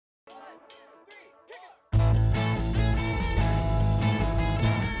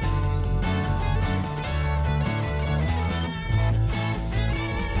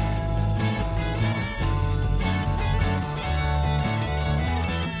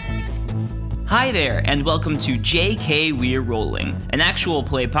Hi there, and welcome to JK We're Rolling, an actual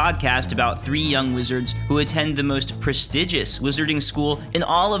play podcast about three young wizards who attend the most prestigious wizarding school in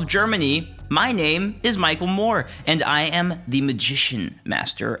all of Germany. My name is Michael Moore, and I am the magician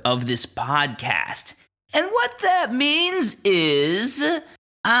master of this podcast. And what that means is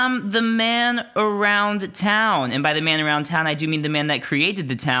I'm the man around town. And by the man around town, I do mean the man that created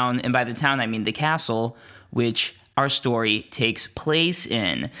the town. And by the town, I mean the castle, which our story takes place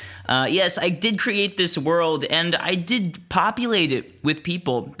in. Yes, I did create this world, and I did populate it with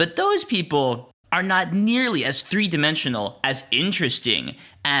people, but those people are not nearly as three-dimensional, as interesting,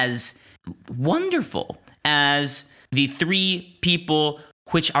 as wonderful as the three people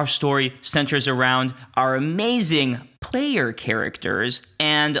which our story centers around, our amazing player characters.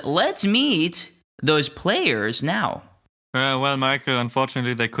 And let's meet those players now. Well, Michael,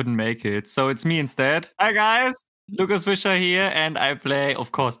 unfortunately, they couldn't make it, so it's me instead. Hi, guys. Lucas Fischer here, and I play,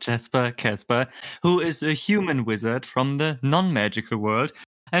 of course, Jasper Casper, who is a human wizard from the non-magical world.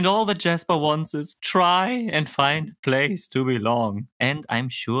 And all that Jasper wants is try and find a place to belong. And I'm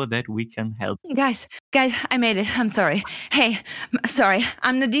sure that we can help. Guys, I made it. I'm sorry. Hey, sorry.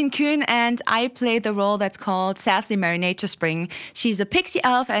 I'm Nadine Kuhn, and I play the role that's called Sassy Mary Nature Spring. She's a pixie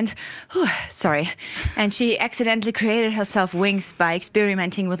elf, and and she accidentally created herself wings by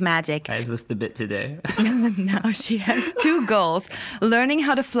experimenting with magic. Is this the bit today? Now she has two goals: learning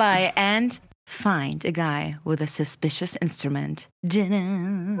how to fly and find a guy with a suspicious instrument.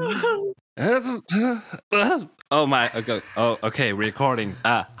 Oh my! Okay, recording.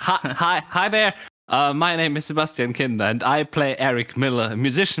 Hi there. My name is Sebastian Kinder, and I play Eric Miller, a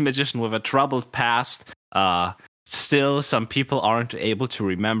magician with a troubled past. Still, some people aren't able to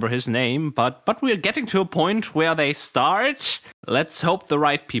remember his name, but we're getting to a point where they start. Let's hope the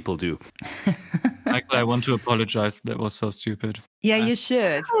right people do. Michael, I want to apologize. That was so stupid. Yeah, you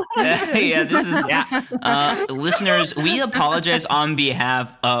should. Listeners, we apologize on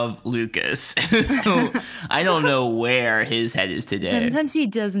behalf of Lucas. I don't know where his head is today. Sometimes he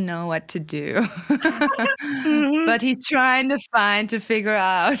doesn't know what to do. But he's trying to figure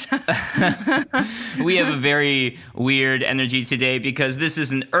out. We have a very weird energy today because this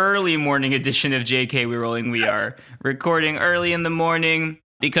is an early morning edition of JK We're Rolling. We are recording early in the morning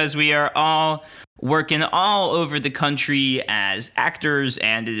because we are all working all over the country as actors,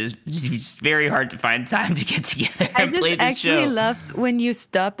 and it is very hard to find time to get together and play this show. I just actually loved when you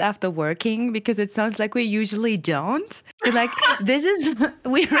stopped after working, because it sounds like we usually don't. You're like,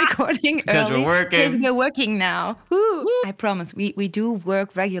 we're recording because early. We're working. Because we're working now. Woo. I promise, we do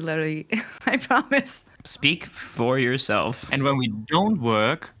work regularly. I promise. Speak for yourself. And when we don't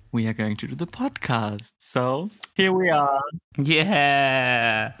work, we are going to do the podcast. So here we are.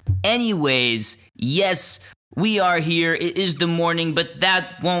 Yeah. Anyways, yes, we are here. It is the morning, but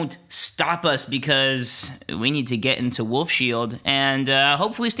that won't stop us because we need to get into Wolf Shield and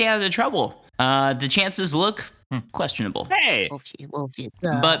hopefully stay out of the trouble. The chances look questionable. Hey! Wolf Shield.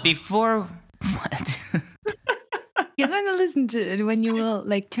 But before... What? You're going to listen to it when you will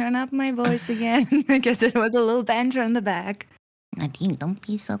turn up my voice again because it was a little banter in the back. Nadine, don't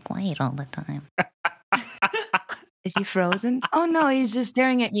be so quiet all the time. Is he frozen? Oh no, he's just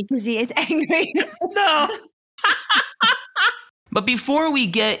staring at me because he is angry. No. But before we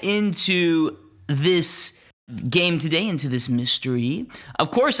get into this game today, into this mystery,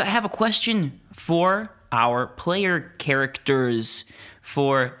 of course, I have a question for our player characters,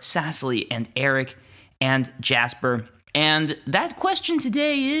 for Sassy and Eric and Jasper. And that question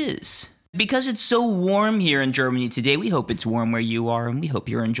today is, because it's so warm here in Germany today, we hope it's warm where you are, and we hope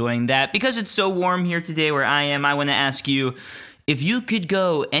you're enjoying that. Because it's so warm here today where I am, I want to ask you, if you could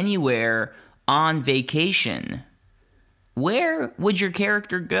go anywhere on vacation, where would your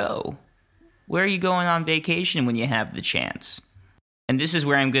character go? Where are you going on vacation when you have the chance? And this is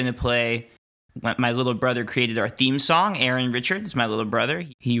where I'm going to play. My little brother created our theme song. Aaron Richards is my little brother.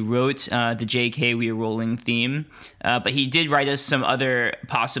 He wrote the JK We're Rolling theme, but he did write us some other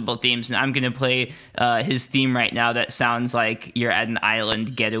possible themes, and I'm going to play his theme right now that sounds like you're at an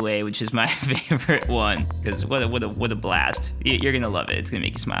island getaway, which is my favorite one, because what a blast. You're going to love it. It's going to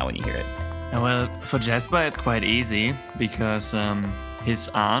make you smile when you hear it. Well, for Jasper, it's quite easy because his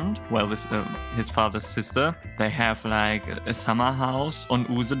aunt, his father's sister, they have a summer house on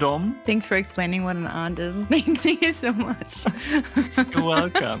Usedom. Thanks for explaining what an aunt is. Thank you so much. You're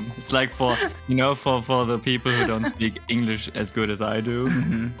welcome. It's like for the people who don't speak English as good as I do.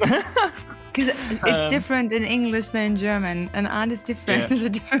 Because it's different in English than in German. An aunt is different. Yeah. It's a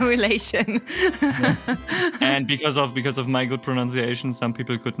different relation. And because of my good pronunciation, some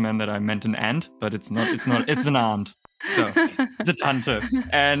people could mean that I meant an ant, but it's not. It's an aunt. So it's a tante,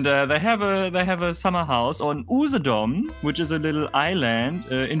 and they have a summer house on Usedom, which is a little island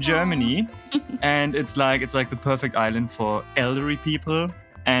in Germany, and it's like the perfect island for elderly people,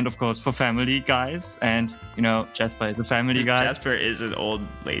 and of course for family guys. And you know, Jasper is a family guy. Jasper is an old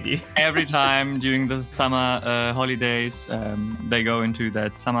lady. Every time during the summer holidays, they go into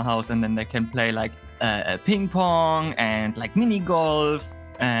that summer house, and then they can play like ping pong and like mini golf.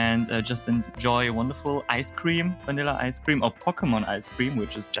 And just enjoy wonderful ice cream, vanilla ice cream, or Pokemon ice cream,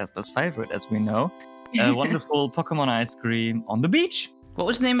 which is Jasper's favorite, as we know. Wonderful Pokemon ice cream on the beach. What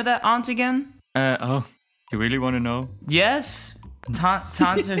was the name of that aunt again? Oh, you really want to know? Yes.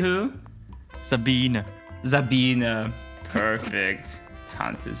 Tante who? Sabine. Zabina. Perfect.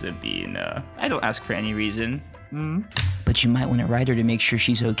 Tante Zabina. I don't ask for any reason. But you might want to write her to make sure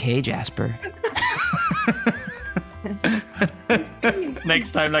she's okay, Jasper.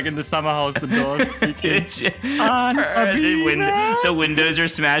 Next time, like in the summer house, the doors creaking. The windows are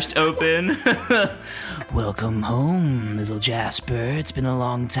smashed open. Welcome home, little Jasper. It's been a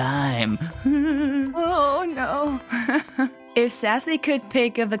long time. Oh no. If Sassy could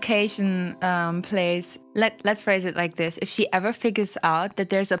pick a vacation place, let's phrase it like this. If she ever figures out that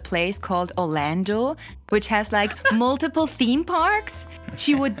there's a place called Orlando, which has like multiple theme parks,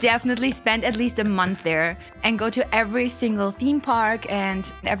 she would definitely spend at least a month there and go to every single theme park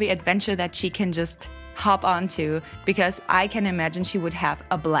and every adventure that she can just hop onto, because I can imagine she would have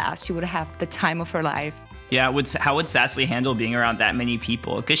a blast. She would have the time of her life. Yeah, how would Sassy handle being around that many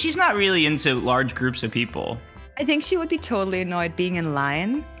people? Because she's not really into large groups of people. I think she would be totally annoyed being in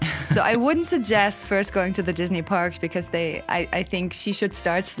line. So I wouldn't suggest first going to the Disney parks, because I think she should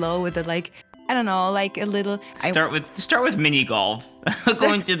start slow with I don't know, like a little... Start with mini golf.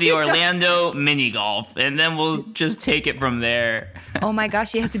 Going to the Orlando mini golf, and then we'll just take it from there. Oh my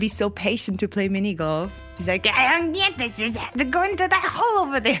gosh, she has to be so patient to play mini golf. He's like, I don't get this. You have to go into that hole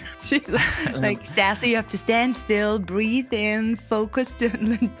over there. She's like, Sassy, you have to stand still, breathe in, focus,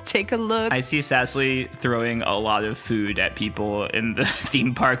 take a look. I see Sassy throwing a lot of food at people in the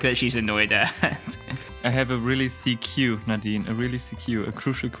theme park that she's annoyed at. I have a really CQ, Nadine. A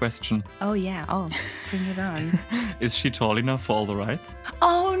crucial question. Oh yeah, bring it on. Is she tall enough for all the rides?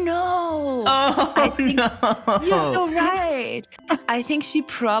 Oh no! Oh no! You're so right. I think she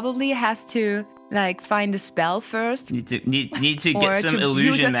probably has to like find a spell first. Need to get some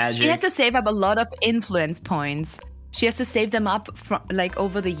illusion magic. She has to save up a lot of influence points. She has to save them up like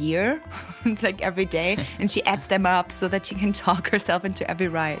over the year, like every day, and she adds them up so that she can talk herself into every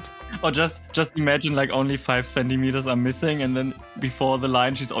ride. Or just imagine like only 5 centimeters are missing, and then before the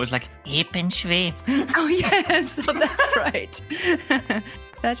line she's always like Hip and schweb. Oh yes, so that's right.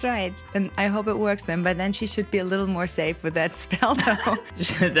 That's right. And I hope it works then, but then she should be a little more safe with that spell though.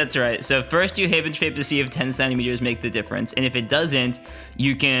 That's right. So first you Haven Shape to see if 10 centimeters make the difference. And if it doesn't,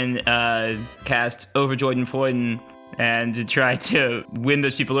 you can cast Overjoyed and Freuden and try to win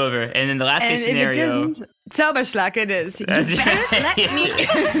those people over. And in the last case scenario... if it doesn't, Zauberschlag it is. You That's better right. let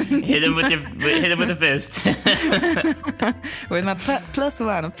me... hit him with a fist. With my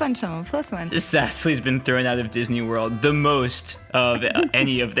 +1, punch him, +1. Sassly's been thrown out of Disney World the most of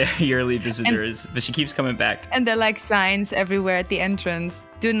any of their yearly visitors, but she keeps coming back. And there are like signs everywhere at the entrance.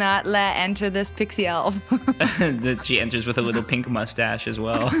 Do not let enter this pixie elf. That she enters with a little pink mustache as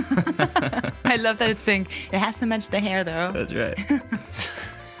well. I love that it's pink. It has to match the hair though. That's right.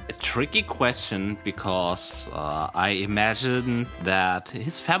 A tricky question, because I imagine that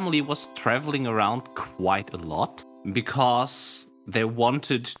his family was traveling around quite a lot, because they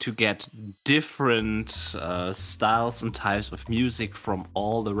wanted to get different styles and types of music from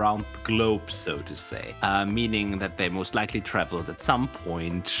all around the globe, so to say. Meaning that they most likely traveled at some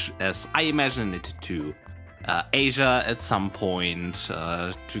point, as I imagine it, to Asia at some point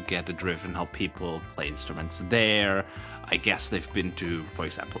to get a driven how people play instruments there. I guess they've been to, for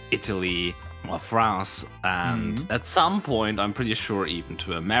example, Italy or France, and at some point, I'm pretty sure even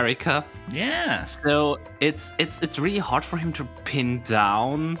to America. Yeah. So it's really hard for him to pin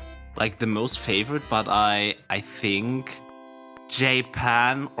down like the most favorite, but I think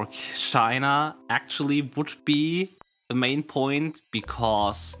Japan or China actually would be the main point,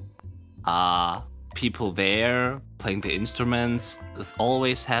 because people there playing the instruments, it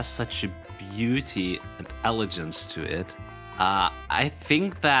always has such a beauty and elegance to it. I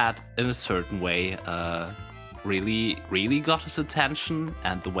think that in a certain way really got his attention,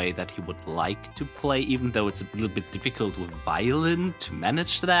 and the way that he would like to play, even though it's a little bit difficult with violin to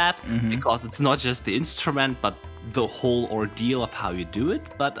manage that, because it's not just the instrument but the whole ordeal of how you do it.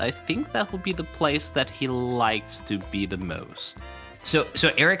 But I think that would be the place that he likes to be the most. So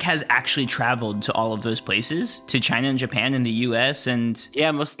Eric has actually traveled to all of those places, to China and Japan and the US and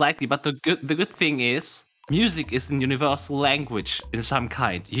Yeah, most likely. But the good thing is, music is a universal language in some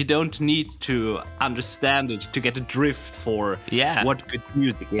kind. You don't need to understand it to get a drift for what good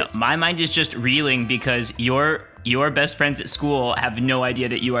music is. my mind is just reeling because your best friends at school have no idea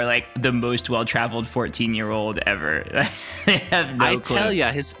that you are like the most well-traveled 14-year-old ever. They have no clue. I tell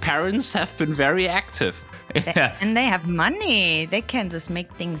ya, his parents have been very active. Yeah. And they have money. They can just make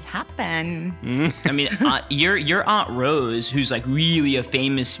things happen. I mean, your Aunt Rose, who's like really a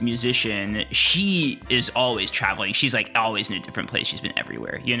famous musician, she is always traveling. She's like always in a different place. She's been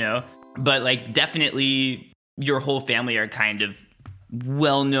everywhere, you know? But like definitely your whole family are kind of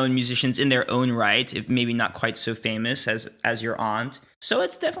well-known musicians in their own right, if maybe not quite so famous as your aunt. So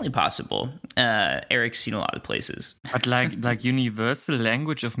it's definitely possible. Eric's seen a lot of places. But like universal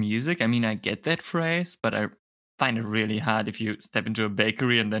language of music, I mean, I get that phrase, but I find it really hard if you step into a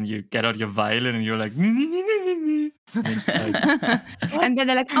bakery and then you get out your violin and you're like... And And then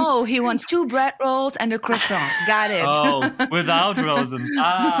they're like, oh, he wants 2 bread rolls and a croissant. Got it. Oh, without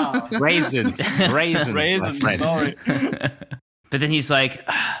raisins. Raisins, Raisins, sorry. But then he's like,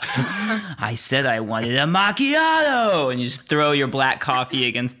 I said I wanted a macchiato. And you just throw your black coffee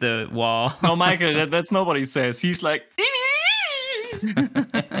against the wall. No, Michael, that's not what he says. He's like...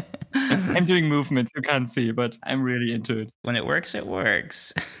 I'm doing movements you can't see, but I'm really into it. When it works, it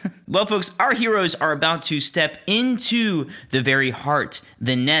works. Well, folks, our heroes are about to step into the very heart,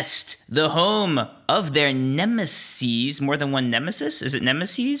 the nest, the home of their nemesis. More than one nemesis? Is it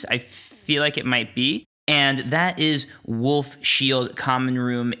nemesis? I feel like it might be. And that is Wolf Shield Common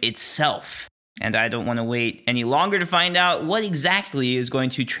Room itself. And I don't want to wait any longer to find out what exactly is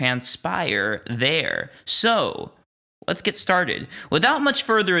going to transpire there. So, let's get started. Without much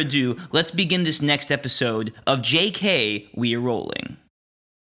further ado, let's begin this next episode of JK We Are Rolling.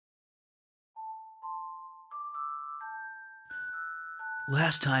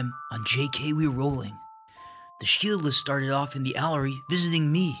 Last time on JK We Are Rolling, the Shieldless started off in the Allery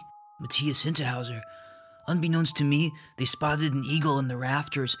visiting me, Matthias Hinterhauser. Unbeknownst to me, they spotted an eagle in the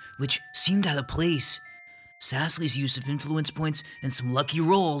rafters, which seemed out of place. Sasley's use of influence points and some lucky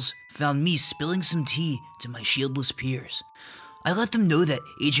rolls found me spilling some tea to my shieldless peers. I let them know that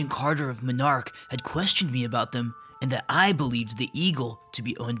Agent Carter of Monarch had questioned me about them and that I believed the eagle to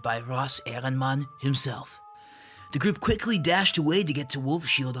be owned by Ross Ehrenmann himself. The group quickly dashed away to get to Wolf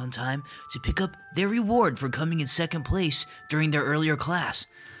Shield on time to pick up their reward for coming in second place during their earlier class.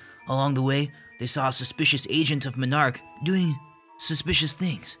 Along the way, they saw a suspicious agent of Monarch doing suspicious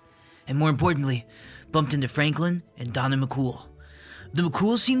things. And more importantly, bumped into Franklin and Donna McCool. The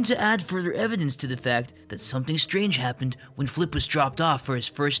McCools seemed to add further evidence to the fact that something strange happened when Flip was dropped off for his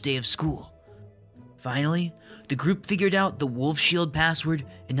first day of school. Finally, the group figured out the Wolf Shield password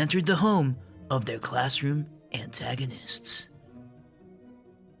and entered the home of their classroom antagonists.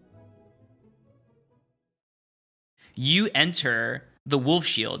 You enter the Wolf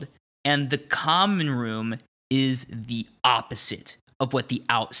Shield, and the common room is the opposite of what the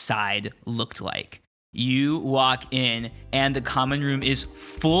outside looked like. You walk in, and the common room is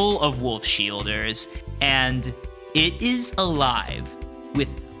full of Wolf Shielders, and it is alive with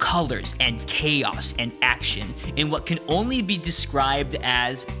colors and chaos and action in what can only be described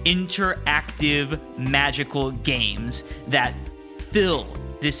as interactive magical games that fill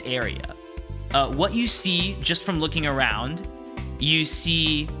this area. What you see just from looking around, you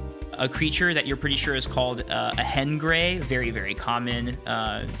see a creature that you're pretty sure is called a Hengray, very, very common.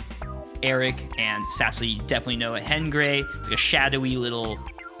 Eric and Sassy definitely know a Hengray. It's like a shadowy little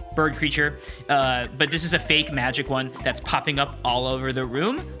bird creature. But this is a fake magic one that's popping up all over the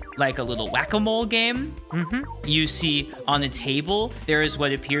room, like a little whack-a-mole game. Mm-hmm. You see on the table, there is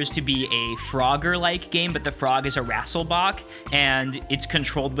what appears to be a Frogger-like game, but the frog is a Rasselbach, and it's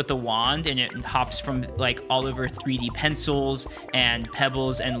controlled with a wand, and it hops from like all over 3D pencils and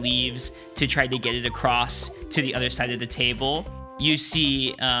pebbles and leaves to try to get it across to the other side of the table. You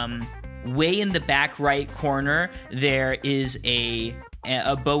see, way in the back right corner, there is a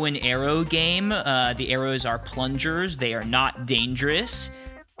bow and arrow game. The arrows are plungers. They are not dangerous.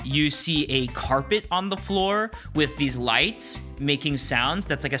 You see a carpet on the floor with these lights making sounds.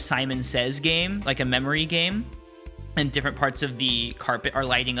 That's like a Simon Says game, like a memory game. And different parts of the carpet are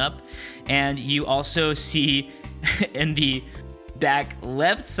lighting up. And you also see in the back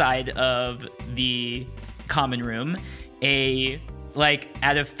left side of the common room, like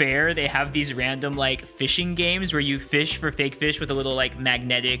at a fair, they have these random like fishing games where you fish for fake fish with a little like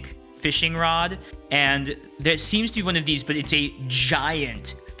magnetic fishing rod. And there seems to be one of these, but it's a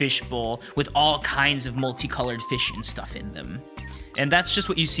giant fish bowl with all kinds of multicolored fish and stuff in them. And that's just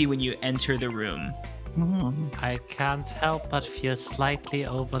what you see when you enter the room. I can't help but feel slightly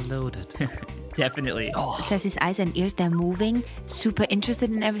overloaded. Definitely. Says his eyes and ears, they're moving, super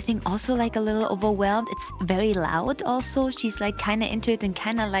interested in everything, also like a little overwhelmed. It's very loud also. She's like kind of into it and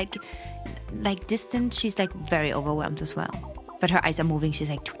kind of like distant. She's like very overwhelmed as well. But her eyes are moving. She's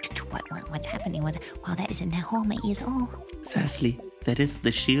like, what's happening? Wow, that is in there. Oh, my ears. Oh. Cecily, that is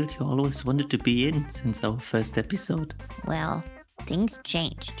the shield you always wanted to be in since our first episode. Well, things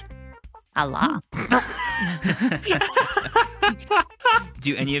changed. A lot.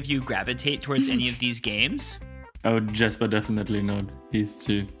 Do any of you gravitate towards any of these games? Oh, Jasper definitely not. He's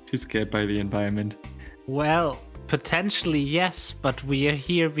too scared by the environment. Well, potentially yes, but we are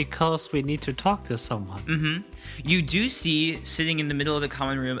here because we need to talk to someone. Mm-hmm. You do see, sitting in the middle of the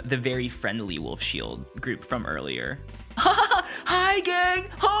common room, the very friendly Wolf Shield group from earlier. Hi, gang!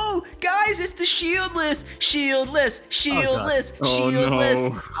 Oh, guys, it's the Shieldless! Shieldless! Shieldless! Shieldless!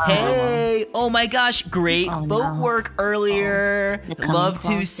 no. Hey! Oh my gosh, great Oh, boat no. work earlier. They're coming Love to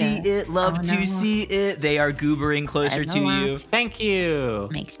closer. see it. Love Oh, to no. see it. They are goobering closer There's to a lot. you. Thank you.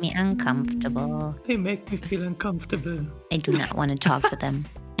 Makes me uncomfortable. They make me feel uncomfortable. I do not want to talk to them.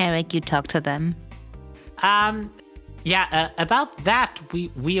 Eric, you talk to them. About that,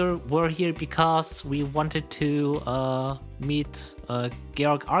 we're here because we wanted to meet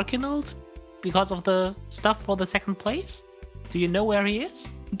Georg Archinold because of the stuff for the second place. Do you know where he is?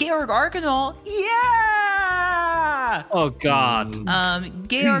 Georg Arcanol? Yeah! Oh God.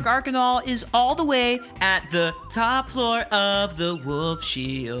 Georg Arcanol is all the way at the top floor of the Wolf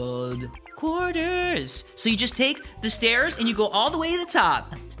Shield quarters. So you just take the stairs and you go all the way to the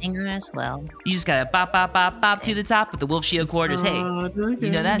top. A singer as well. You just gotta bop, bop, bop, bop to the top of the Wolf Shield quarters. Hey, you know that? Give me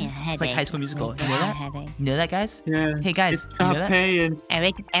a It's like headache. High School Musical. You know Yeah, that? headache. You know that, guys? Yeah. Hey, guys, you know that? and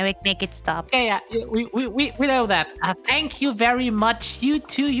Eric, make it stop. Yeah, we know that. Thank you very much. You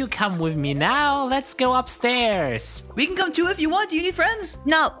two, you come with me now. Let's go upstairs. We can come too if you want. Do you need friends?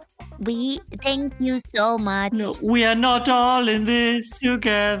 No, thank you so much. No, we are not all in this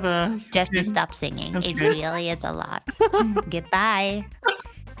together. Just to stop singing. It really is a lot. Goodbye.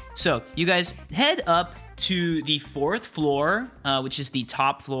 So you guys head up to the 4th floor, which is the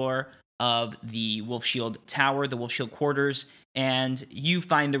top floor of the Wolf Shield Tower, the Wolf Shield quarters, and you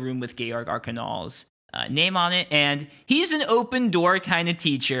find the room with Georg Arcanol's name on it, and he's an open door kind of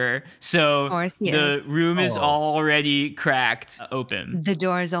teacher, so Of course he the room is already cracked open. The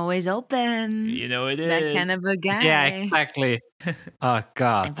door is always open. You know it is. That kind of a guy. Yeah, exactly. Oh I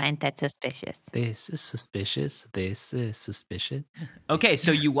God. find that suspicious. This is suspicious. This is suspicious. Okay,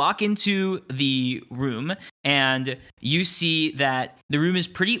 so you walk into the room and you see that the room is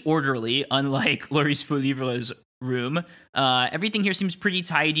pretty orderly, unlike Loris Foulivre's room. Everything here seems pretty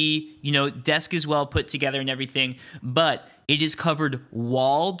tidy, desk is well put together and everything, but it is covered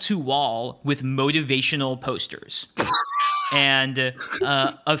wall to wall with motivational posters. And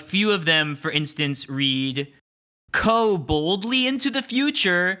a few of them, for instance, read, "Go boldly into the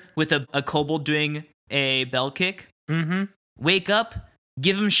future," with a kobold doing a bell kick. Mm-hmm. "Wake up,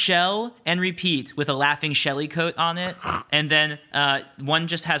 give him shell, and repeat," with a laughing Shelly coat on it. And then one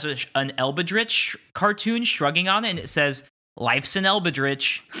just has an Elbadrich cartoon shrugging on it, and it says, "Life's an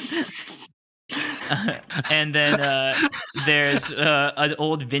Elbadrich." And then there's an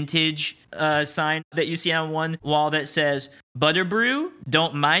old vintage sign that you see on one wall that says, "Butterbrew,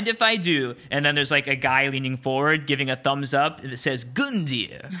 don't mind if I do." And then there's like a guy leaning forward giving a thumbs up that says,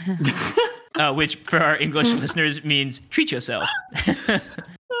 "Gundir." Which for our English listeners means treat yourself.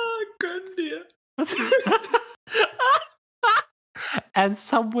 And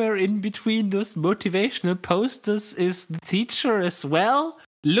somewhere in between those motivational posters is the teacher as well,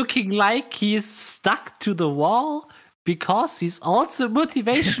 looking like he's stuck to the wall because he's also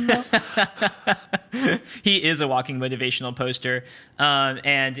motivational. He is a walking motivational poster.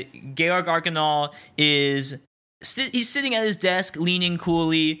 And Georg Arcanol is... he's sitting at his desk, leaning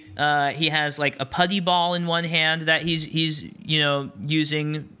coolly. He has like a putty ball in one hand that he's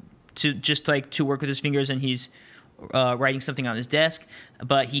using to just like to work with his fingers, and he's writing something on his desk.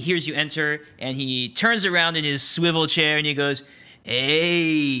 But he hears you enter, and he turns around in his swivel chair, and he goes,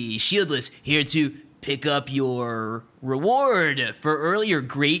 "Hey, Shieldless, here to pick up your reward for earlier.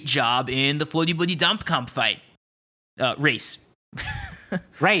 Great job in the Floaty Buddy Dump Comp fight. Race."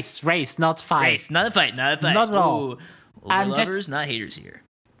 Race, not fight. Race, not a fight. Not at all. Ooh, I'm lovers, just- not haters here.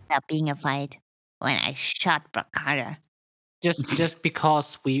 Stop being a fight when I shot Brocada. Just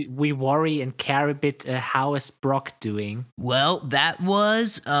because we worry and care a bit, how is Brock doing? Well, that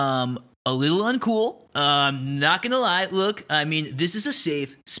was a little uncool. Not gonna lie. Look, I mean, this is a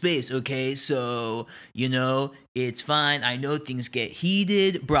safe space, okay? So, it's fine. I know things get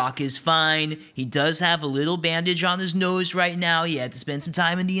heated. Brock is fine. He does have a little bandage on his nose right now. He had to spend some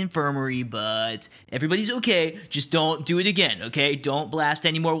time in the infirmary, but everybody's okay. Just don't do it again, okay? Don't blast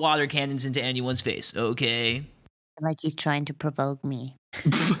any more water cannons into anyone's face, okay? Like he's trying to provoke me.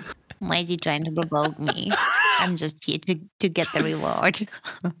 Why is he trying to provoke me? I'm just here to get the reward.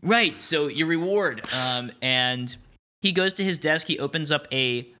 Right, so your reward. And he goes to his desk. He opens up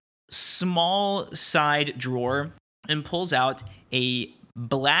a small side drawer and pulls out a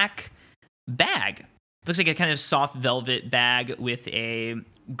black bag. Looks like a kind of soft velvet bag with a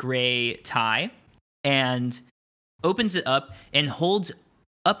gray tie. And opens it up and holds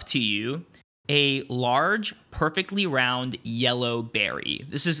up to you a large, perfectly round yellow berry.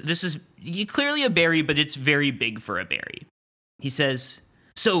 This is clearly a berry, but it's very big for a berry. He says,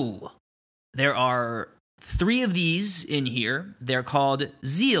 "So, there are 3 of these in here. They're called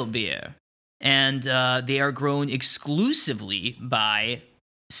Zealbeer, and they are grown exclusively by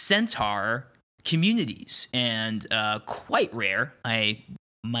centaur communities, and quite rare, I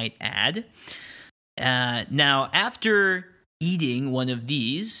might add. Now, after eating one of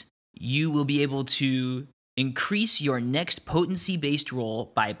these, you will be able to increase your next potency-based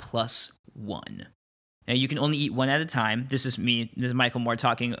roll by +1. Now, you can only eat one at a time. This is Michael Moore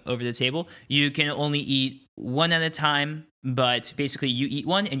talking over the table. You can only eat one at a time, but basically you eat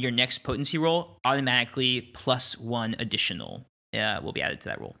one and your next potency roll automatically +1 additional will be added to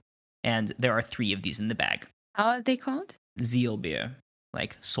that roll. And there are 3 of these in the bag. How are they called? Zealbeer,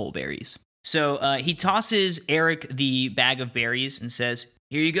 like soul berries. So he tosses Eric the bag of berries and says,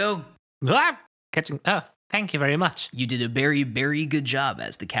 "Here you go. Thank you very much. You did a very, very good job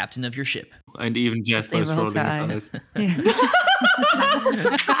as the captain of your ship." And even Jasper is They roll rolling his their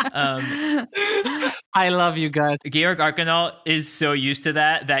eyes. I love you guys. Georg Arcanal is so used to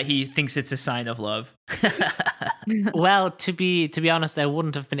that he thinks it's a sign of love. Well, to be honest, I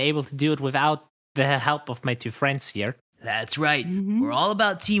wouldn't have been able to do it without the help of my 2 friends here. That's right. We're all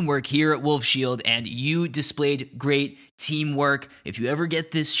about teamwork here at Wolf Shield, and you displayed great teamwork. If you ever get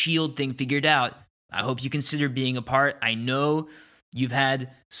this shield thing figured out, I hope you consider being a part. I know you've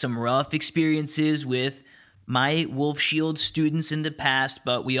had some rough experiences with my Wolf Shield students in the past,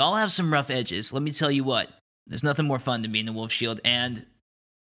 but we all have some rough edges. Let me tell you what, there's nothing more fun than being a Wolf Shield, and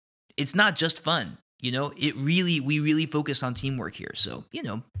it's not just fun. We really focus on teamwork here. So,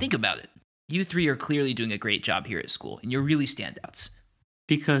 think about it. You 3 are clearly doing a great job here at school, and you're really standouts.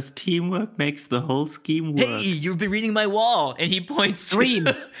 Because teamwork makes the whole scheme work. Hey, you've been reading my wall, and he points to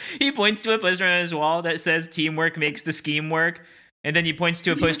he points to a poster on his wall that says "Teamwork makes the scheme work," and then he points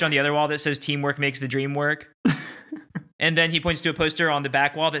to a poster on the other wall that says "Teamwork makes the dream work," and then he points to a poster on the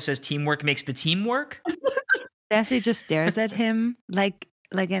back wall that says "Teamwork makes the team work." Sassy just stares at him like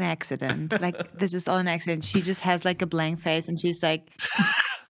an accident. Like this is all an accident. She just has like a blank face, and she's like,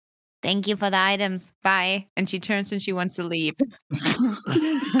 "Thank you for the items. Bye." And she turns and she wants to leave.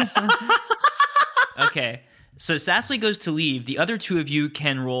 Okay, so Sassly goes to leave. The other 2 of you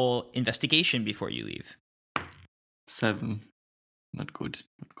can roll investigation before you leave. 7. Not good.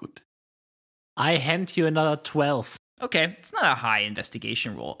 I hand you another 12. Okay, it's not a high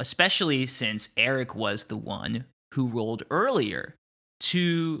investigation roll, especially since Eric was the one who rolled earlier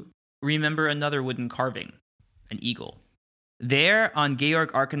to remember another wooden carving, an eagle. There on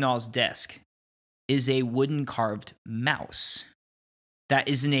Georg Arcanal's desk is a wooden carved mouse that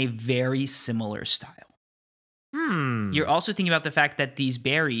is in a very similar style. You're also thinking about the fact that these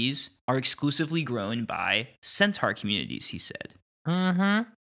berries are exclusively grown by centaur communities, he said.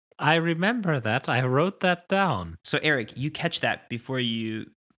 I remember that. I wrote that down. So Eric, you catch that before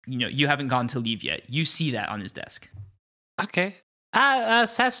you haven't gone to leave yet. You see that on his desk. Okay.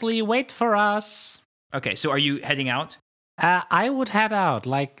 Cecily, wait for us. Okay, so are you heading out? I would head out.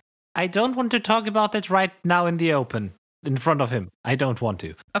 I don't want to talk about it right now in the open, in front of him. I don't want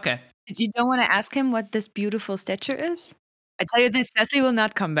to. Okay. You don't want to ask him what this beautiful statue is? I tell you this, Sassy will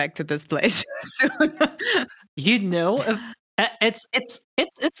not come back to this place soon. It's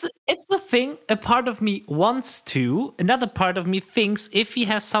the thing. A part of me wants to. Another part of me thinks if he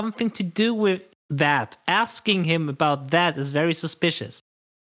has something to do with that, asking him about that is very suspicious.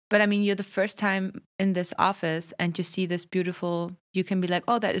 But I mean, you're the first time in this office and you see this beautiful, you can be like,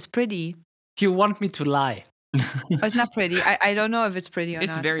 "Oh, that is pretty." You want me to lie? Oh, it's not pretty. I don't know if it's pretty or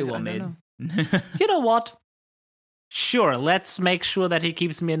It's not. very I well don't made. know. You know what? Sure, let's make sure that he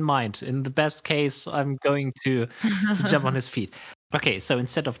keeps me in mind. In the best case, I'm going to jump on his feet. Okay, so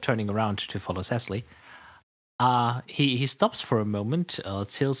instead of turning around to follow Cecily, he stops for a moment,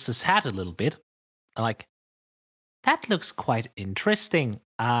 tilts his head a little bit, like, that looks quite interesting.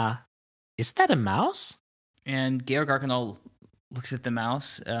 Is that a mouse? And Georg Arcanol looks at the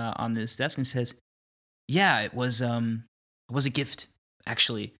mouse on his desk and says, "Yeah, it was a gift,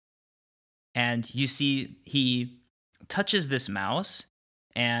 actually." And you see he touches this mouse,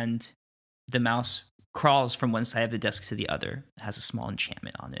 and the mouse crawls from one side of the desk to the other. It has a small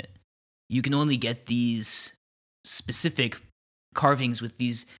enchantment on it. You can only get these specific carvings with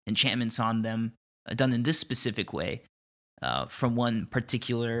these enchantments on them done in this specific way from one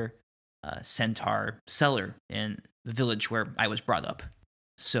particular centaur seller in the village where I was brought up.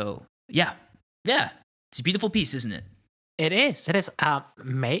 So, yeah, it's a beautiful piece, isn't it? It is. It is.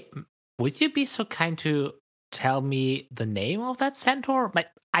 Would you be so kind to tell me the name of that centaur?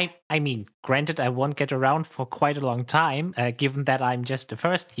 But I mean, granted, I won't get around for quite a long time, given that I'm just the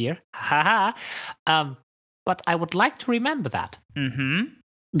first here. Haha. But I would like to remember that. Mm-hmm.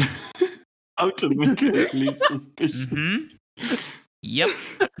 Automatically suspicious. Mm-hmm. Yep.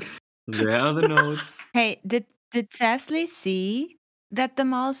 There are the notes. Hey, did Sasley see that the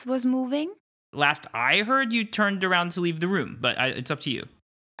mouse was moving? Last I heard, you turned around to leave the room, but it's up to you.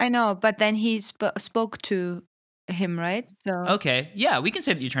 I know, but then he spoke to him, right? So Okay, yeah, we can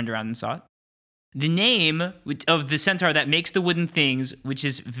say that you turned around and saw it. The name of the centaur that makes the wooden things, which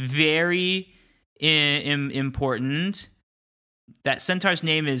is very important, that centaur's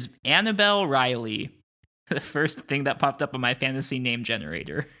name is Annabelle Riley. The first thing that popped up on my fantasy name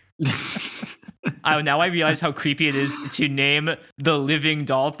generator. Now I realize how creepy it is to name the living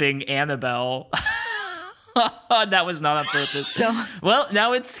doll thing Annabelle. That was not on purpose. So- Well,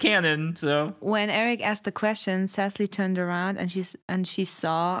 now it's canon, so. when Eric asked the question, Sasley turned around and she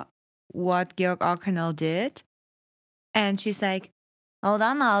saw what Georg Arcanel did, and she's like, Hold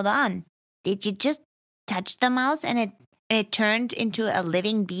on. Did you just touch the mouse and it turned into a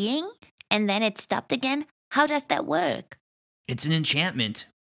living being and then it stopped again? How does that work? It's an enchantment.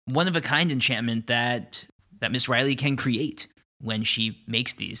 One of a kind enchantment that Miss Riley can create when she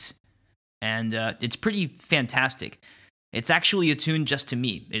makes these. And it's pretty fantastic. It's actually attuned just to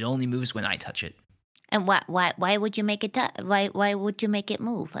me. It only moves when I touch it. And why would you make it why would you make it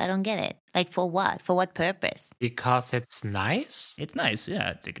move? I don't get it. Like for what? For what purpose? Because it's nice? It's nice. Yeah,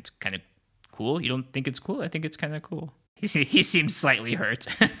 I think it's kind of cool. You don't think it's cool? I think it's kind of cool. He seems slightly hurt.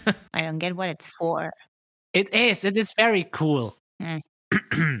 I don't get what it's for. It is. It is very cool.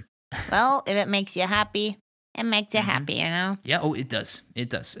 Well, if it makes you happy, it makes you Mhm. happy, you know? Yeah, oh, it does. It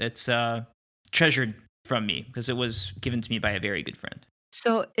does. It's treasured from me because it was given to me by a very good friend.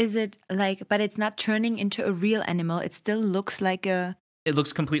 so is it like, but it's not turning into a real animal. It still looks like a. It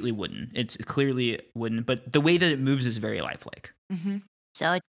looks completely wooden. It's clearly wooden, but the way that it moves is very lifelike. Mhm.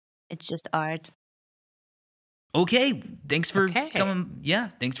 So it's just art. Okay, thanks for Okay. coming. Yeah,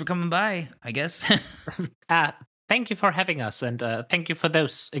 thanks for coming by, I guess. Thank you for having us, and thank you for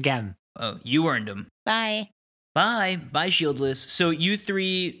those again. Oh, you earned them. Bye. Bye, Shieldless. So you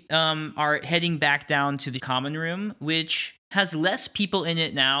three are heading back down to the common room, which has less people in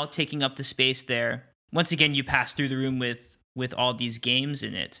it now, taking up the space there. Once again, you pass through the room with all these games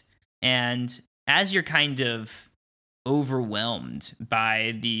in it, and as you're kind of overwhelmed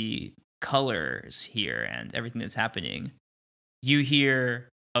by the colors here and everything that's happening, you hear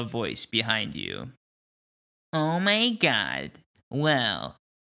a voice behind you. Oh my god. Well,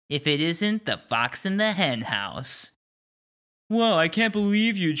 if it isn't the Fox in the Hen House. Whoa, I can't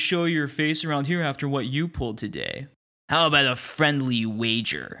believe you'd show your face around here after what you pulled today. How about a friendly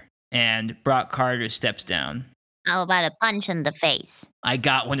wager? And Brock Carter steps down. How about a punch in the face? I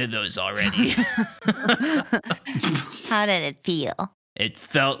got one of those already. How did it feel? It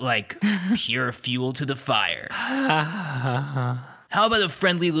felt like pure fuel to the fire. How about a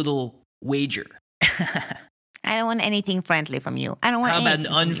friendly little wager? I don't want anything friendly from you. I don't want How about an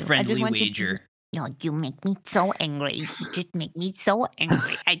anything from you. I unfriendly just want you to wager? you make me so angry. You just make me so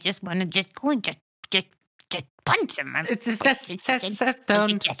angry. I just want to just go and just punch him. It's just Stop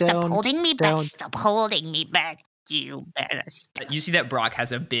don't holding me back. don't. Stop holding me back. You better stop. You see that Brock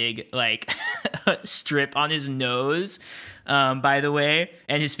has a big, like, strip on his nose, by the way,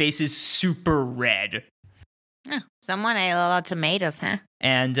 and his face is super red. Someone ate a lot of tomatoes, huh?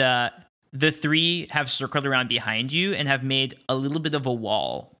 And the three have circled around behind you and have made a little bit of a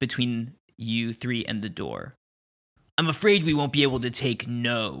wall between you three and the door. I'm afraid we won't be able to take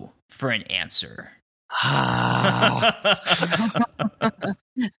no for an answer.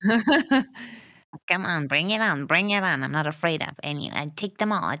 Come on, bring it on, bring it on. I'm not afraid of any. I take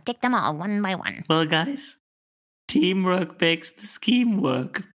them all one by one. Well, guys, teamwork makes the scheme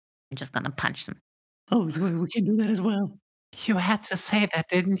work. I'm just gonna punch them. Oh, we can do that as well. You had to say that,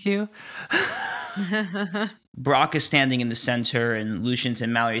 didn't you? Brock is standing in the center, and Lucius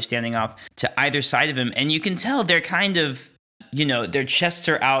and Mallory are standing off to either side of him, and you can tell they're kind of, their chests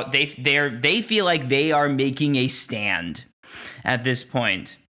are out. They feel like they are making a stand at this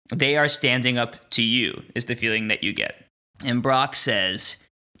point. They are standing up to you, is the feeling that you get. And Brock says,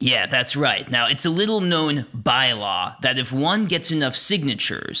 yeah, that's right. Now, it's a little known bylaw that if one gets enough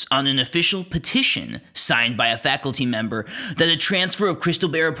signatures on an official petition signed by a faculty member, that a transfer of Crystal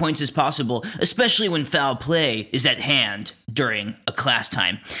Bearer points is possible, especially when foul play is at hand during a class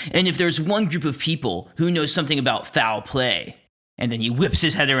time. And if there's one group of people who knows something about foul play, and then he whips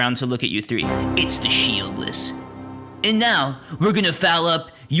his head around to look at you three, it's the Shieldless. And now, we're gonna foul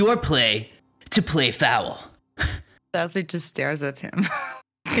up your play to play foul. Leslie just stares at him.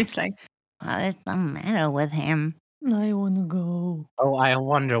 He's like, What is the matter with him? I want to go. Oh, I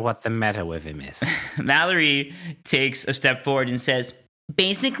wonder what the matter with him is. Mallory takes a step forward and says,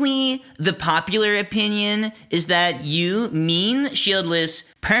 basically, the popular opinion is that you, mean Shieldless,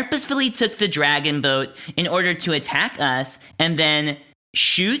 purposefully took the dragon boat in order to attack us and then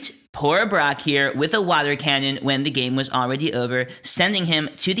shoot poor Brock here with a water cannon when the game was already over, sending him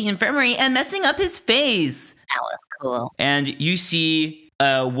to the infirmary and messing up his face. That was cool. And you see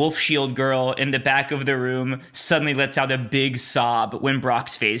a wolf shield girl in the back of the room suddenly lets out a big sob when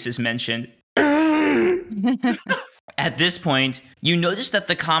Brock's face is mentioned. At this point, you notice that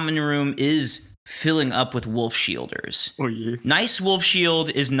the common room is filling up with wolf shielders. Oh, yeah. Nice Wolf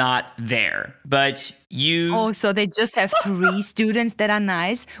Shield is not there, but you... oh, so they just have 3 students that are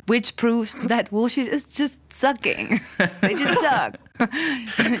nice, which proves that Wolfshield is just sucking. They just suck.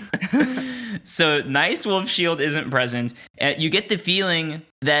 So Nice Wolf Shield isn't present. You get the feeling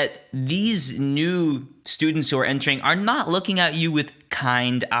that these new students who are entering are not looking at you with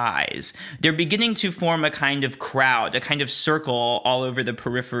kind eyes. They're beginning to form a kind of crowd, a kind of circle all over the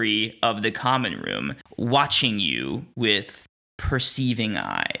periphery of the common room, watching you with perceiving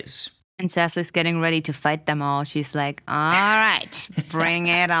eyes. And Cecily's getting ready to fight them all. She's like, all right, bring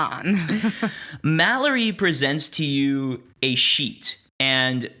it on. Mallory presents to you a sheet,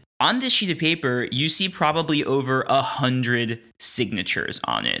 and on this sheet of paper, you see probably over 100 signatures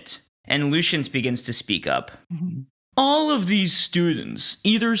on it. And Lucius begins to speak up. All of these students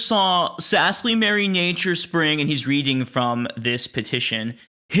either saw Sassly Mary Nature Spring, and he's reading from this petition,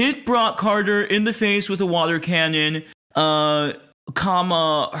 hit Brock Carter in the face with a water cannon, heard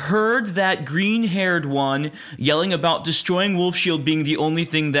that green-haired one yelling about destroying Wolf Shield being the only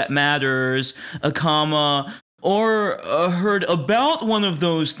thing that matters, or heard about one of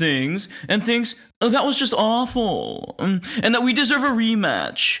those things and thinks, oh, that was just awful, and that we deserve a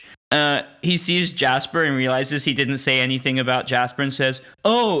rematch. He sees Jasper and realizes he didn't say anything about Jasper and says,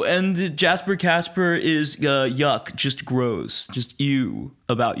 oh, and Jasper Casper is yuck, just gross, just ew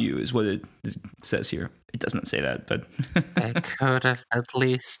about you is what it says here. It doesn't say that, but... I could have at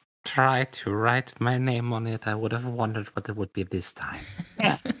least tried to write my name on it. I would have wondered what it would be this time.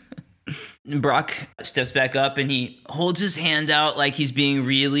 Brock steps back up and he holds his hand out like he's being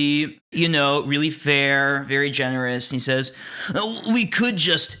really, really fair, very generous. And he says, we could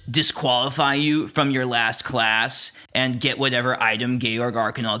just disqualify you from your last class and get whatever item Georg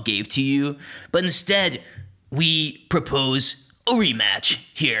Arcanal gave to you. But instead, we propose a rematch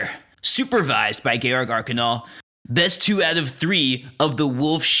here, supervised by Georg Arcanal. Best 2 out of 3 of the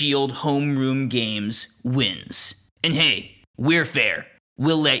Wolf Shield homeroom games wins. And hey, we're fair.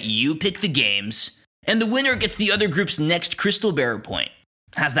 We'll let you pick the games, and the winner gets the other group's next Crystal Bearer point.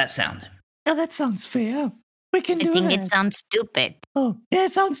 How's that sound? Oh, that sounds fair. We can I do think that. it sounds stupid. Oh, yeah,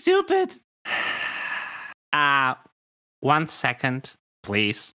 it sounds stupid. 1 second,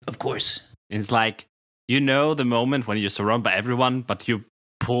 please. Of course. It's like, the moment when you're surrounded by everyone, but you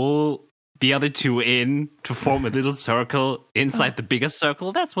pull the other 2 in to form a little circle inside the bigger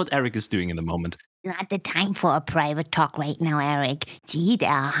circle. That's what Eric is doing in the moment. Not the time for a private talk right now, Eric. See, there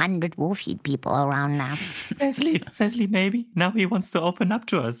are 100 Wolfsheed people around now. Cecily, maybe. Now he wants to open up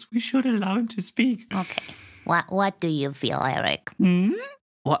to us. We should allow him to speak. Okay. What do you feel, Eric?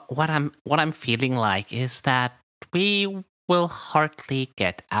 What I'm feeling like is that we will hardly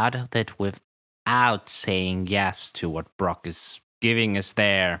get out of it without saying yes to what Brock is giving us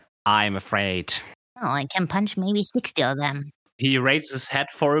there. I'm afraid. Oh, I can punch maybe 60 of them. He raises his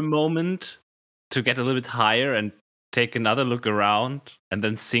head for a moment to get a little bit higher and take another look around, and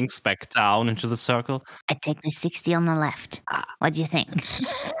then sinks back down into the circle. I take the 60 on the left. What do you think?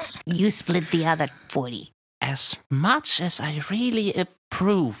 You split the other 40. As much as I really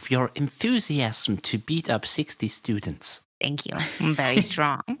approve your enthusiasm to beat up 60 students. Thank you. I'm very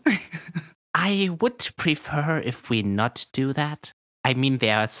strong. I would prefer if we not do that. I mean,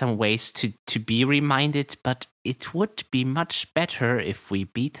 there are some ways to be reminded, but it would be much better if we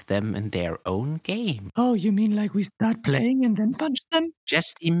beat them in their own game. Oh, you mean like we start playing and then punch them?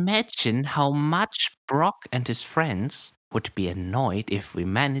 Just imagine how much Brock and his friends would be annoyed if we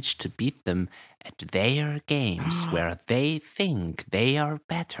managed to beat them at their games where they think they are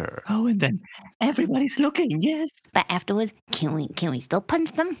better. Oh, and then everybody's looking, yes. But afterwards, can we still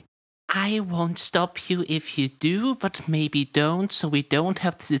punch them? I won't stop you if you do, but maybe don't, so we don't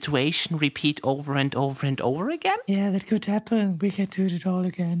have the situation repeat over and over and over again. Yeah, that could happen. We could do it all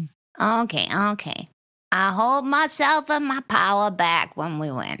again. Okay. I hold myself and my power back when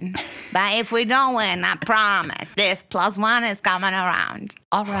we win. But if we don't win, I promise this +1 is coming around.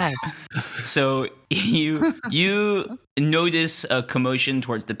 All right. So you notice a commotion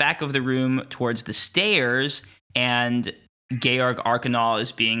towards the back of the room, towards the stairs, and Georg Arcanal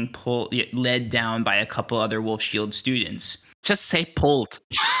is being led down by a couple other Wolf Shield students. Just say pulled.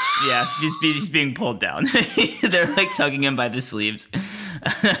 Yeah, he's being pulled down. They're like tugging him by the sleeves.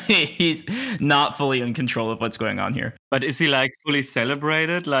 He's not fully in control of what's going on here. But is he like fully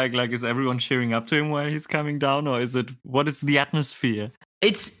celebrated? Like is everyone cheering up to him while he's coming down, or what is the atmosphere?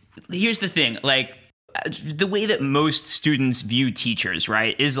 Here's the thing, like the way that most students view teachers,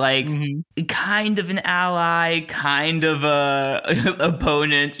 right, is like kind of an ally, kind of a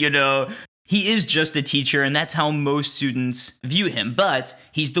opponent, you know. He is just a teacher, and that's how most students view him. But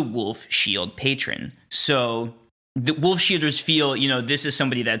he's the Wolf Shield patron. So the Wolf Shielders feel, you know, this is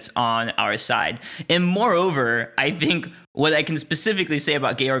somebody that's on our side. And moreover, I think what I can specifically say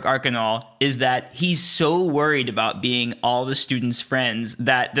about Georg Arcanal is that he's so worried about being all the students' friends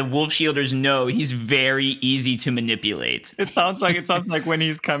that the Wolf Shielders know he's very easy to manipulate. It sounds like when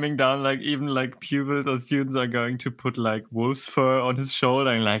he's coming down, like even like pupils or students are going to put like wolf's fur on his shoulder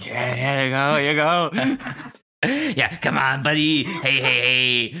and like, yeah, here you go. Yeah, come on, buddy.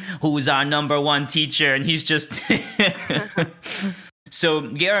 Hey, who's our number one teacher? And he's just... So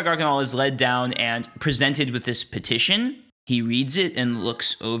Georg Arcanal is led down and presented with this petition. He reads it and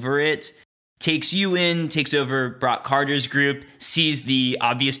looks over it, takes you in, takes over Brock Carter's group, sees the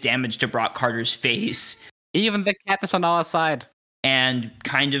obvious damage to Brock Carter's face. Even the cat is on our side. And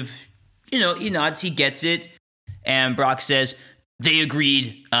kind of, you know, he nods, he gets it. And Brock says... They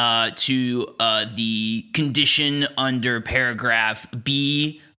agreed to the condition under paragraph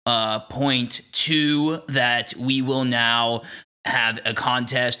B, point 2, that we will now have a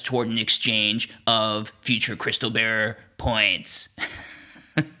contest toward an exchange of future Crystal Bearer points.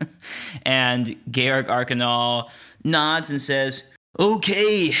 And Georg Arcanal nods and says,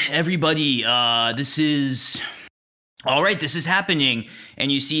 okay, everybody, this is happening.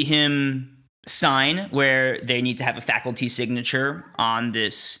 And you see him sign where they need to have a faculty signature on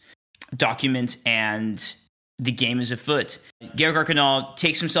this document, and the game is afoot. Georg Arcanal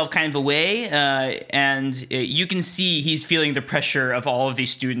takes himself kind of away, and you can see he's feeling the pressure of all of these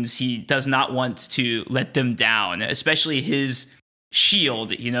students. He does not want to let them down, especially his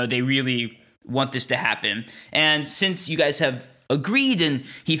shield. You know, they really want this to happen. And since you guys have agreed and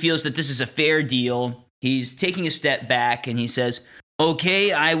he feels that this is a fair deal, he's taking a step back and he says,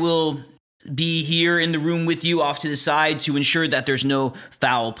 okay, I will be here in the room with you off to the side to ensure that there's no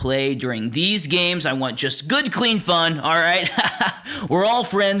foul play during these games. I want just good, clean fun, all right? We're all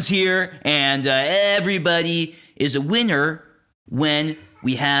friends here, and everybody is a winner when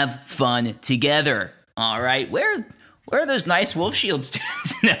we have fun together, all right? Where are those nice Wolf Shield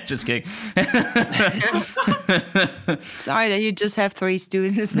students? No, just kidding. Sorry that you just have 3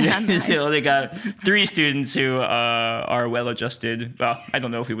 students now. Nice. So they got 3 students who are well-adjusted. Well, I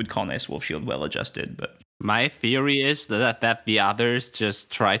don't know if we would call Nice Wolf Shield well-adjusted, but... My theory is that the others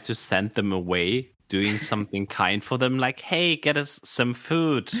just try to send them away, doing something kind for them, like, hey, get us some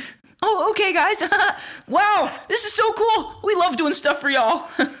food. Oh, okay, guys. Wow, this is so cool. We love doing stuff for y'all.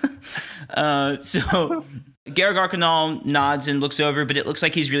 So... Georg Arcanal nods and looks over, but it looks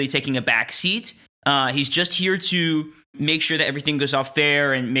like he's really taking a back seat. He's just here to make sure that everything goes off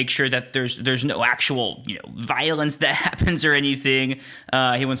fair and make sure that there's no actual, you know, violence that happens or anything.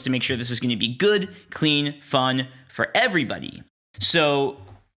 He wants to make sure this is going to be good, clean, fun for everybody. So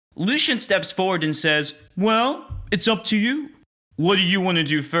Lucian steps forward and says, well, it's up to you. What do you want to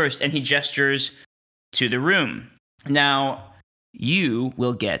do first? And he gestures to the room. Now, you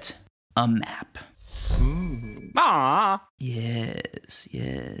will get a map. Ah,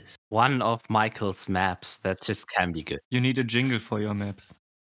 Yes. one of Michael's maps that just can be good. You need a jingle for your maps.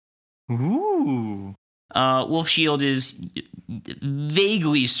 Ooh. Wolf Shield is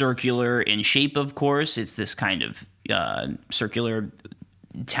vaguely circular in shape, of course. It's this kind of circular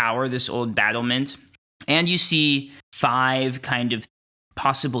tower, this old battlement, and you see 5 kind of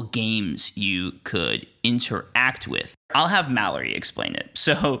possible games you could interact with. I'll have Mallory explain it.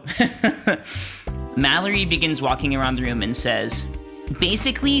 So Mallory begins walking around the room and says,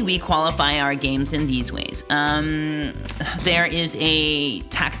 basically, we qualify our games in these ways. There is a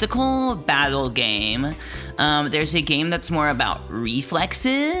tactical battle game. There's a game that's more about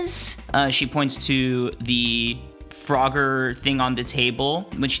reflexes. She points to the Frogger thing on the table.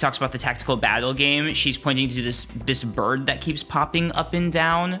 When she talks about the tactical battle game, she's pointing to this bird that keeps popping up and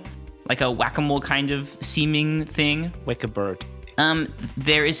down, like a whack-a-mole kind of seeming thing. Wickabird.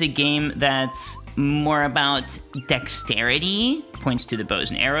 There is a game that's more about dexterity, points to the bows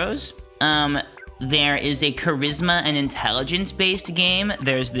and arrows. There is a charisma and intelligence-based game.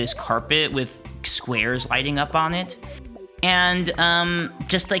 There's this carpet with squares lighting up on it. And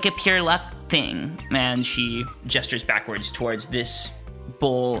just like a pure luck thing. And she gestures backwards towards this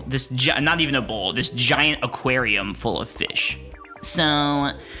bowl, not even a bowl, this giant aquarium full of fish.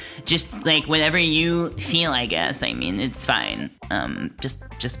 So, just like whatever you feel, I guess. I mean, it's fine.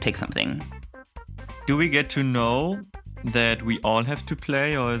 Just pick something. Do we get to know that we all have to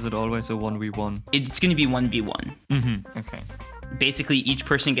play, or is it always a 1v1? It's going to be 1v1. Mm-hmm. Okay. Basically, each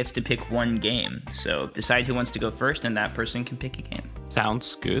person gets to pick one game. So, decide who wants to go first, and that person can pick a game.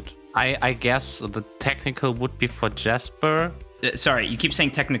 Sounds good. I guess the technical would be for Jasper. Sorry, you keep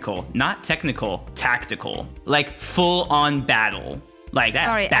saying technical. Not technical, tactical. Like full-on battle. Like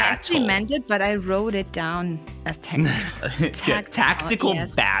Sorry, battle. I actually meant it, but I wrote it down as technical. Yeah, tactical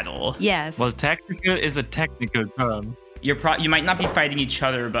yes. battle. Yes. Well, tactical is a technical term. You might not be fighting each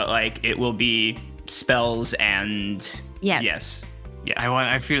other, but like it will be spells and Yes. yes. Yeah.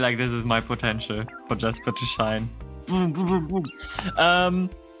 I feel like this is my potential for Jasper to shine.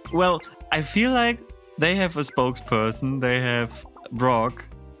 Well, I feel like they have a spokesperson. They have Brock.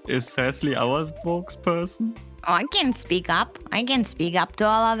 Is Cecily our spokesperson? Oh, I can speak up. I can speak up to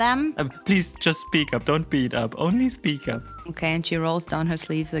all of them. Please just speak up. Don't beat up. Only speak up. Okay, and she rolls down her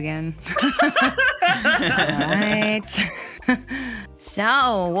sleeves again. Right. So,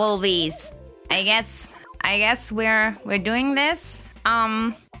 Wolvies, I guess we're doing this.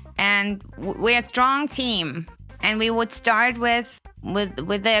 And we're a strong team, and we would start with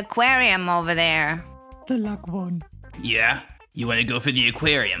the aquarium over there. The luck one. Yeah? You want to go for the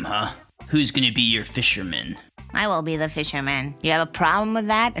aquarium, huh? Who's going to be your fisherman? I will be the fisherman. You have a problem with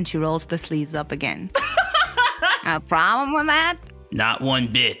that? And she rolls the sleeves up again. A problem with that? Not one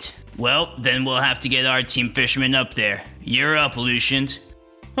bit. Well, then we'll have to get our team fisherman up there. You're up, Lucian.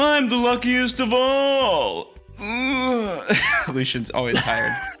 I'm the luckiest of all. Lucian's always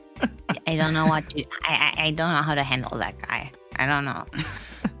tired. I don't know what to. I don't know how to handle that guy. I don't know.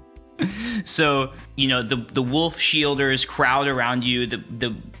 So, the wolf shielders crowd around you.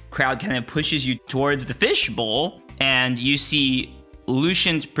 The crowd kind of pushes you towards the fish bowl, and you see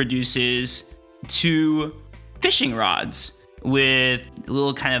Lucian produces 2 fishing rods with a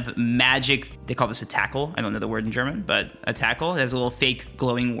little kind of magic. They call this a tackle. I don't know the word in German, but a tackle. It has a little fake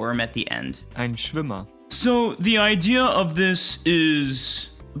glowing worm at the end. Ein Schwimmer. So the idea of this is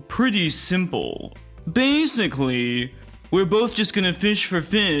pretty simple. Basically, we're both just gonna fish for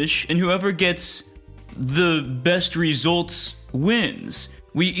fish, and whoever gets the best results wins.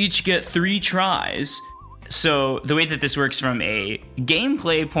 We each get 3 tries. So the way that this works from a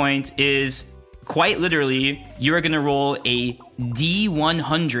gameplay point is quite literally, you're gonna roll a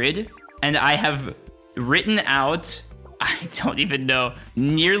D100, and I have written out, I don't even know,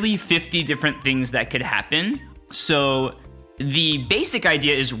 nearly 50 different things that could happen. So the basic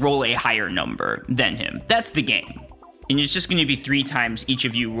idea is roll a higher number than him. That's the game. And it's just going to be 3 times each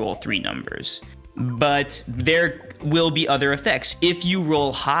of you roll 3 numbers. But there will be other effects. If you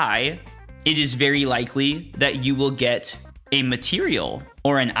roll high, it is very likely that you will get a material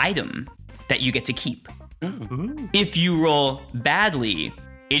or an item that you get to keep. Ooh. If you roll badly,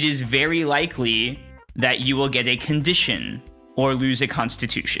 it is very likely that you will get a condition or lose a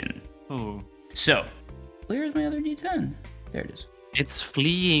constitution. Oh. So, where's my other D10? There it is. It's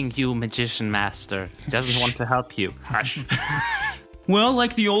fleeing you, magician master. He doesn't want to help you. Hush. Well,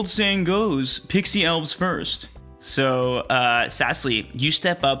 like the old saying goes, pixie elves first. So, Cecily, you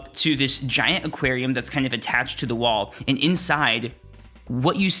step up to this giant aquarium that's kind of attached to the wall, and inside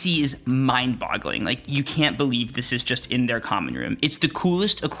what you see is mind-boggling. Like, you can't believe this is just in their common room. It's the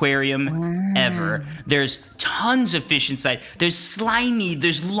coolest aquarium ever. There's tons of fish inside. There's slimy,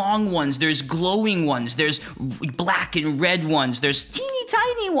 there's long ones, there's glowing ones, there's black and red ones, there's teeny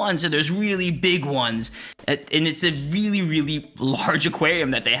tiny ones, and there's really big ones. And it's a really, really large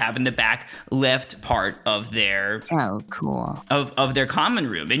aquarium that they have in the back left part of their Oh, cool. of their common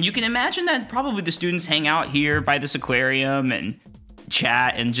room. And you can imagine that probably the students hang out here by this aquarium and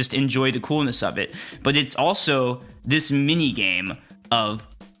chat and just enjoy the coolness of it. But it's also this mini game of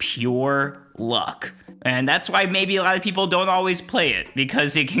pure luck. And that's why maybe a lot of people don't always play it,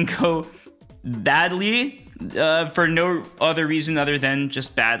 because it can go badly for no other reason other than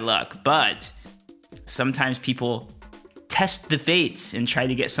just bad luck. But sometimes people test the fates and try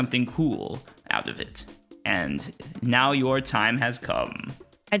to get something cool out of it. And now your time has come.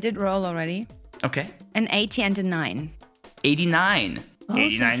 I did roll already. Okay. An 80 and a 9. 89.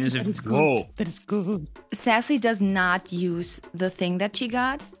 89 is a... Whoa. That is good. Sassy does not use the thing that she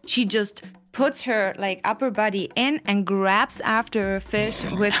got. She just puts her like upper body in and grabs after a fish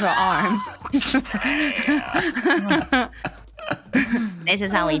with her arm. This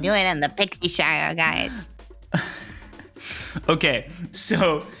is how we do it in the Pixie Shire, guys. Okay,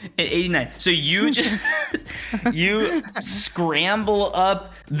 so at 89, so you just you scramble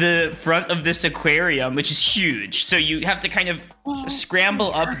up the front of this aquarium, which is huge. So you have to kind of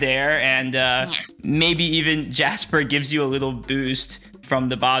scramble up there, and maybe even Jasper gives you a little boost from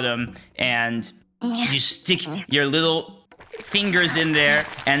the bottom, and you stick your little fingers in there,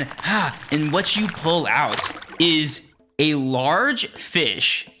 and what you pull out is a large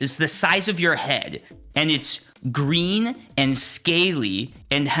fish. It's the size of your head, and it's green and scaly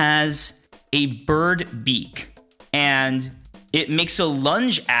and has a bird beak. And it makes a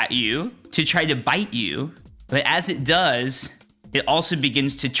lunge at you to try to bite you. But as it does, it also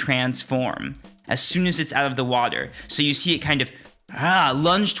begins to transform as soon as it's out of the water. So you see it kind of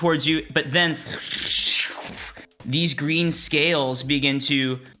lunge towards you, but then these green scales begin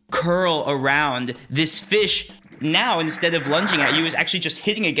to curl around this fish. Now, instead of lunging at you, is actually just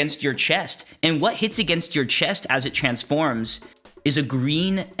hitting against your chest. And what hits against your chest as it transforms is a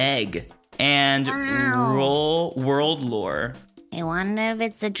green egg. And roll world lore. I wonder if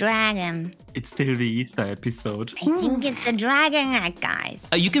it's a dragon. It's still the Easter episode. I think it's a dragon egg, guys.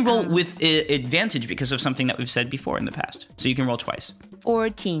 You can roll with advantage because of something that we've said before in the past. So you can roll twice.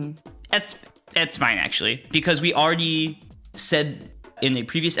 14. That's fine, actually, because we already said in a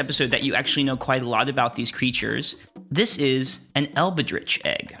previous episode that you actually know quite a lot about these creatures. This is an Elbadrich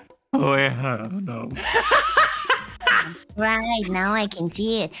egg. Oh, yeah. No. Right, now I can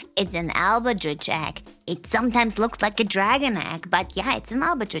see it. It's an Albadrich egg. It sometimes looks like a dragon egg, but yeah, it's an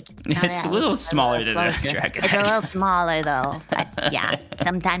Albadrich. It's a little smaller than a dragon It's egg. a little smaller, though. But yeah,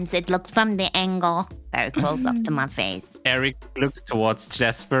 sometimes it looks from the angle very close up to my face. Eric looks towards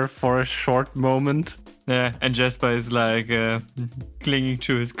Jasper for a short moment. Yeah, and Jasper is like clinging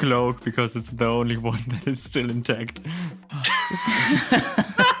to his cloak because it's the only one that is still intact.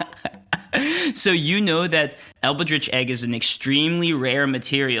 So you know that Elbadrich egg is an extremely rare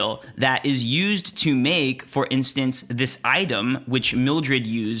material that is used to make, for instance, this item which Mildred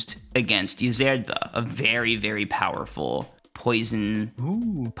used against Yzerdva, a very, very powerful poison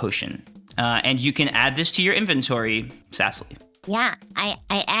potion. And you can add this to your inventory, Sassily. Yeah, I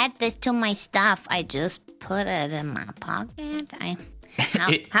add this to my stuff. I just put it in my pocket.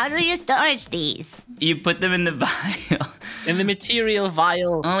 How do you storage these? You put them in the vial. In the material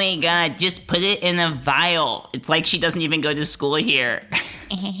vial. Oh my god, just put it in a vial. It's like she doesn't even go to school here.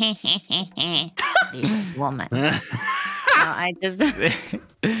 This woman. I just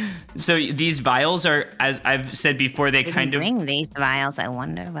So these vials are, as I've said before, they kind of... bring these vials. I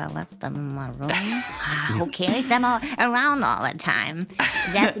wonder if I left them in my room. Who carries them all around all the time?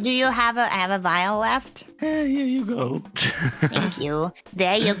 Do you have a vial left? Here you go. Thank you.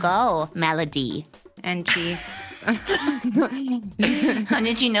 There you go, Melody. And she... How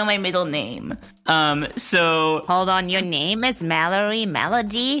did you know my middle name? So... Hold on, your name is Mallory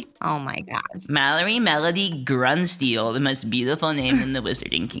Melody? Oh my gosh. Mallory Melody Grunsteel, the most beautiful name in the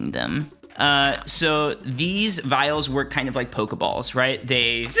Wizarding Kingdom. So these vials work kind of like Pokeballs, right?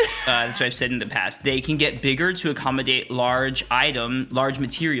 They, that's what I've said in the past. They can get bigger to accommodate large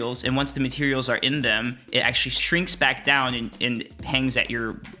materials, and once the materials are in them, it actually shrinks back down and hangs at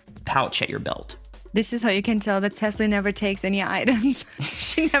your pouch at your belt. This is how you can tell that Tesla never takes any items.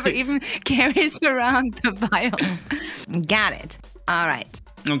 She never even carries around the vial. Got it. All right.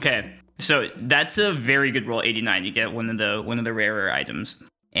 Okay, so that's a very good roll, 89. You get one of the rarer items,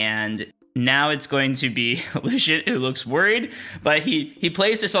 and Now it's going to be Lucian, who looks worried, but he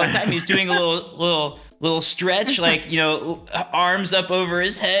plays this all the time. He's doing a little stretch, like, arms up over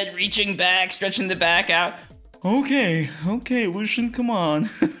his head, reaching back, stretching the back out. Okay, Lucian, come on.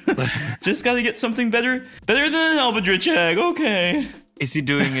 Just gotta get something better than an Eldritch Egg, okay. Is he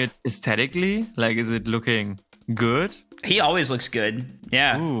doing it aesthetically? Like, is it looking good? He always looks good,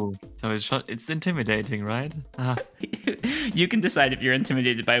 yeah. Ooh, so it's intimidating, right? You can decide if you're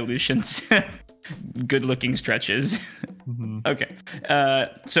intimidated by Lucian's good-looking stretches. Okay,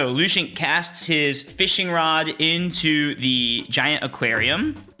 so Lucian casts his fishing rod into the giant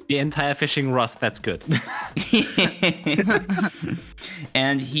aquarium. The entire fishing rod, that's good.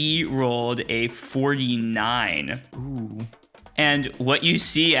 And he rolled a 49. Ooh. And what you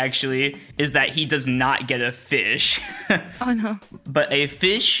see, actually, is that he does not get a fish. Oh, no. But a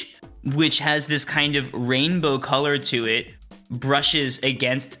fish which has this kind of rainbow color to it brushes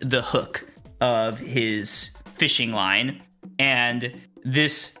against the hook of his fishing line. And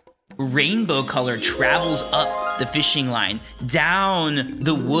this rainbow color travels up the fishing line, down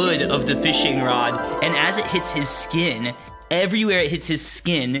the wood of the fishing rod, and as it hits his skin, everywhere it hits his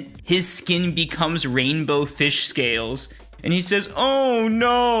skin becomes rainbow fish scales. And he says, "Oh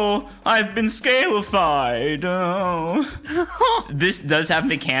no, I've been scalified." Oh. This does have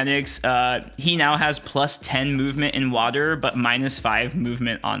mechanics. He now has plus 10 movement in water, but minus 5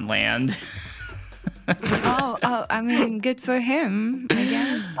 movement on land. Oh, I mean, good for him, I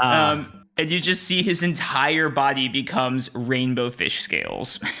guess. And you just see his entire body becomes rainbow fish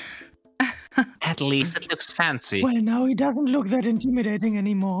scales. At least it looks fancy. Well, now he doesn't look that intimidating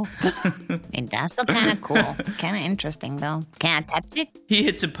anymore. It does look kind of cool. Kind of interesting, though. Can I touch it? He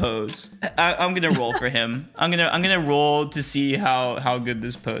hits a pose. I'm gonna roll for him. I'm gonna roll to see how good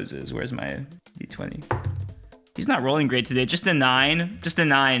this pose is. Where's my d20? He's not rolling great today. Just a 9. Just a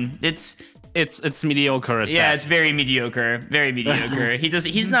 9. It's mediocre at Yeah, best. it's very mediocre. Very mediocre.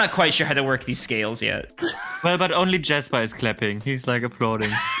 He's not quite sure how to work these scales yet. Well, but only Jasper is clapping. He's like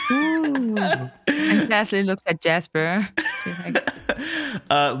applauding. And Sassy looks at Jasper. She's like,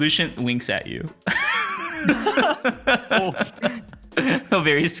 Lucian winks at you. A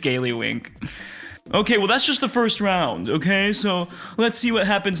very scaly wink. Okay, well, that's just the first round, okay? So let's see what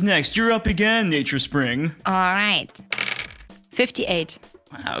happens next. You're up again, Nature Spring. All right. 58.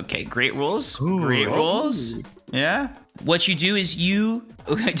 Okay, great rolls. Great rolls. Yeah. What you do is do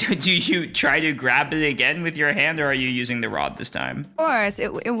you try to grab it again with your hand, or are you using the rod this time? Of course,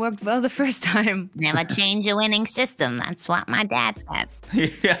 it worked well the first time. Never change a winning system. That's what my dad says.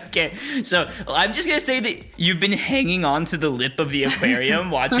 Yeah, okay, so I'm just gonna say that you've been hanging on to the lip of the aquarium,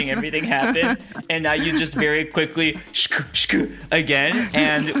 watching everything happen, and now you just very quickly again,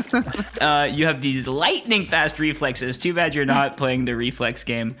 and you have these lightning fast reflexes. Too bad you're not playing the reflex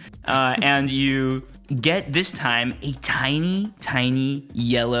game, and you get this time a tiny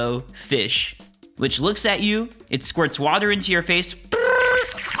yellow fish, which looks at you. It squirts water into your face,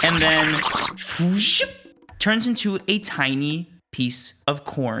 and then turns into a tiny piece of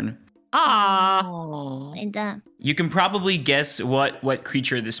corn. Oh. You can probably guess what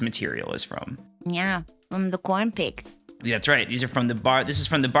creature this material is from. Yeah, from the corn pigs. That's right. These are from this is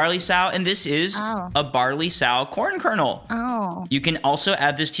from the barley sow, and this is a barley sow corn kernel. Oh. You can also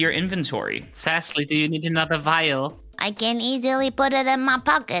add this to your inventory. Sassly, do you need another vial? I can easily put it in my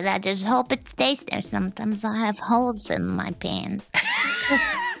pocket. I just hope it stays there. Sometimes I have holes in my pants.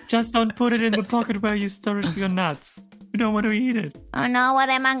 Just don't put it in the pocket where you store your nuts. You don't want to eat it. Oh no, what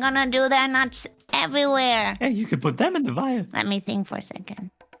am I gonna do? There are nuts everywhere. Hey, you can put them in the vial. Let me think for a second.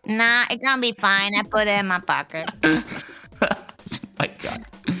 Nah, it's gonna be fine. I put it in my pocket. My God.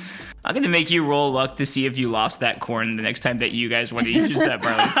 I'm going to make you roll luck to see if you lost that corn the next time that you guys want to use that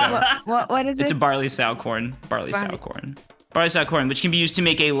barley sow. What is it? It's a barley sow corn. Barley sow corn. Barley sow corn, which can be used to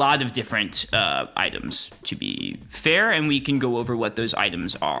make a lot of different items, to be fair, and we can go over what those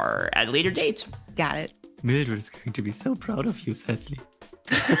items are at a later date. Got it. Mildred is going to be so proud of you, Cecily.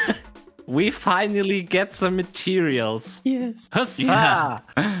 We finally get some materials. Yes. Huzzah!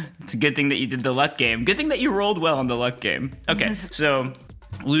 Yeah. It's a good thing that you did the luck game. Good thing that you rolled well on the luck game. Okay, so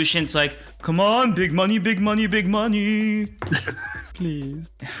Lucian's like, come on, big money, big money, big money. Please.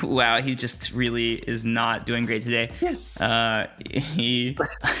 Wow, he just really is not doing great today. Yes. He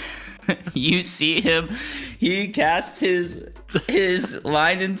You see him. He casts his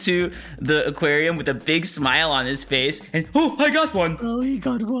line into the aquarium with a big smile on his face. And I got one. Oh, he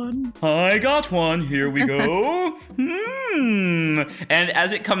got one. I got one. Here we go. And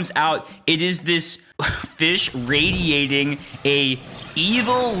as it comes out, it is this fish radiating a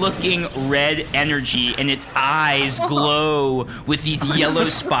evil-looking red energy, and its eyes glow with these yellow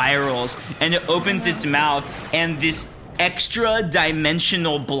spirals. And it opens its mouth, and this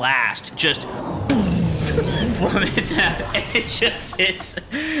extra-dimensional blast just from its mouth. It just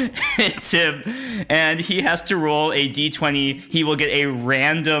hits him, and he has to roll a d20. He will get a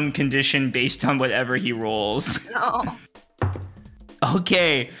random condition based on whatever he rolls. No.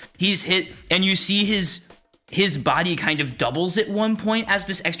 Okay, he's hit, and you see his body kind of doubles at one point as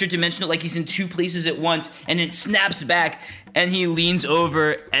this extra dimensional, like he's in two places at once, and it snaps back, and he leans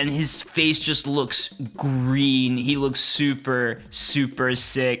over, and his face just looks green. He looks super, super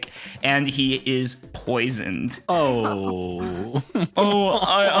sick, and he is poisoned. Oh.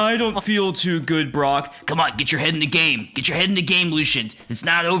 I don't feel too good, Brock. Come on, get your head in the game. Get your head in the game, Lucian. It's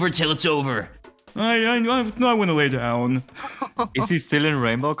not over till it's over. I want to lay down. Is he still in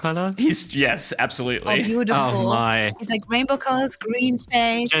rainbow colors? Yes, Oh, absolutely. beautiful. Oh my. He's like rainbow colors, green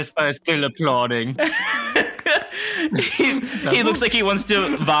face. Jesper is still applauding. He looks like he wants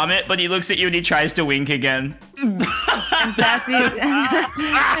to vomit, but he looks at you and he tries to wink again. And Sassy,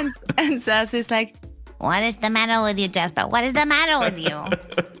 and Sassy's like, What is the matter with you, Jasper? What is the matter with you?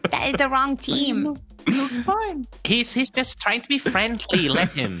 That is the wrong team. Fine. He's just trying to be friendly.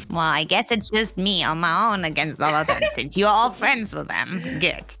 Let him. Well, I guess it's just me on my own against all of them, since you're all friends with them.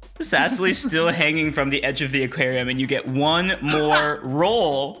 Good. Sassly's still hanging from the edge of the aquarium, and you get one more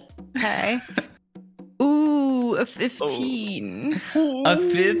roll. okay. Ooh, a 15. A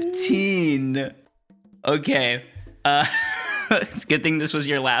 15. Okay. It's a good thing this was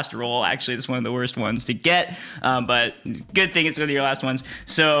your last roll. Actually, it's one of the worst ones to get, but good thing it's one of your last ones.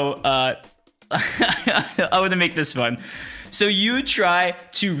 So, I want to make this fun. So you try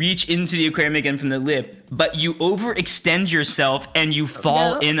to reach into the aquarium again from the lip, but you overextend yourself and you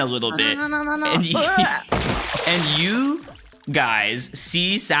fall in a little bit. No. And you guys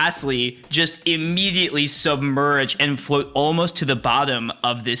see Sassly just immediately submerge and float almost to the bottom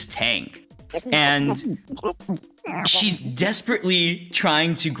of this tank. And she's desperately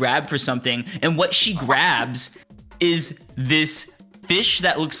trying to grab for something, and what she grabs is this fish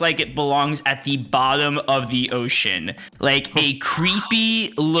that looks like it belongs at the bottom of the ocean. Like a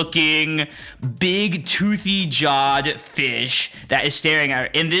creepy looking, big toothy jawed fish that is staring at her.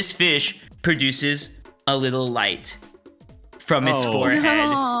 And this fish produces a little light from its forehead.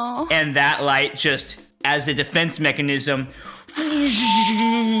 No. And that light just, as a defense mechanism,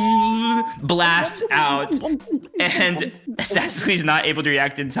 blasts out, and Sassly's not able to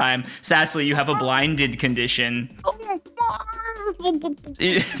react in time. Sassly, you have a blinded condition.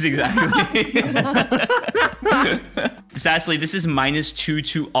 Yes, exactly. Sassly, this is -2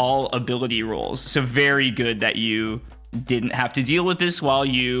 to all ability rolls, so very good that you didn't have to deal with this while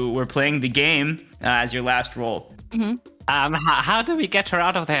you were playing the game as your last roll. How do we get her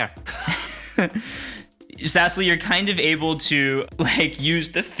out of there? Sassly, you're kind of able to use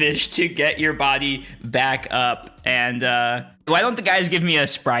the fish to get your body back up. And why don't the guys give me a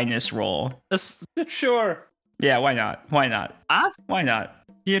spryness roll? Sure. Yeah, why not? Why not? Ask. Why not?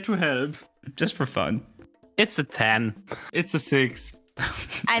 Here to help. Just for fun. It's a 10. It's a 6.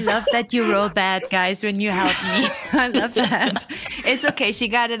 I love that you roll bad, guys, when you help me. I love that. It's okay. She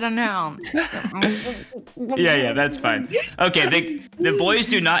got it on her own. Yeah, that's fine. Okay, the boys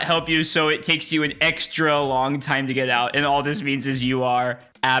do not help you, so it takes you an extra long time to get out. And all this means is you are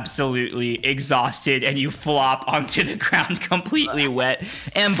absolutely exhausted and you flop onto the ground completely wet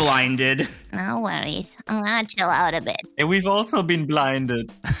and blinded. No worries. I'm gonna chill out a bit. And we've also been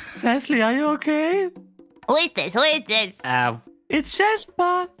blinded. Sassly, are you okay? Who is this? Who is this? It's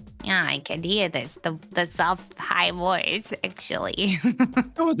Jesper. Yeah, I can hear this. The soft, high voice, actually.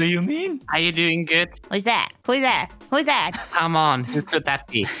 What do you mean? Are you doing good? Who's that? Who's that? Who's that? Come on. Who could that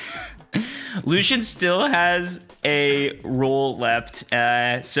be? Lucian still has a roll left,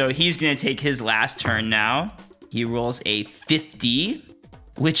 so he's going to take his last turn now. He rolls a 50,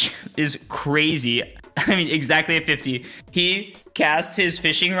 which is crazy. I mean, exactly a 50. He casts his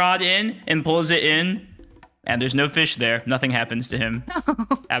fishing rod in and pulls it in, and there's no fish there. Nothing happens to him.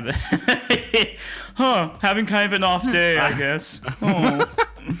 Having kind of an off day, I guess.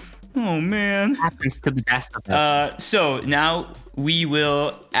 Oh man. Happens to the best of us. So now we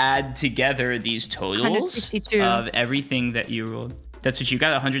will add together these totals 162. of everything that you rolled. That's what you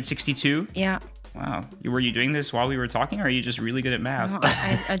got, 162? Yeah. Wow. Were you doing this while we were talking, or are you just really good at math? No,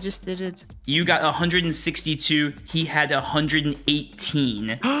 I just did it. You got 162. He had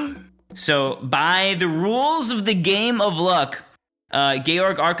 118. So, by the rules of the game of luck,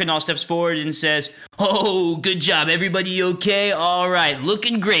 Georg Arkanal steps forward and says, "Oh, good job. Everybody okay? All right.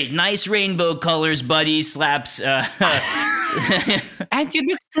 Looking great. Nice rainbow colors, buddy." Slaps. And you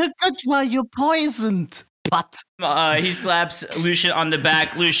look so good while you're poisoned. But He slaps Lucian on the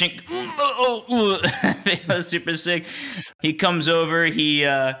back. Lucian, super sick. He comes over. He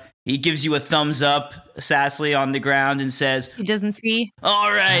gives you a thumbs up, sassily on the ground, and says, He doesn't see.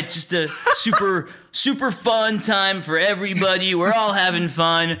 "All right, just a super fun time for everybody. We're all having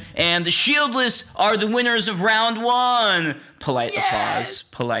fun, and the Shieldless are the winners of round 1." Polite applause.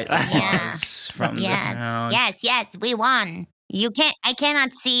 Polite applause from the crowd. Yes, we won. I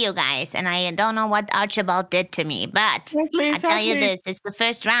cannot see you guys, and I don't know what Archibald did to me, but I tell you this, it's the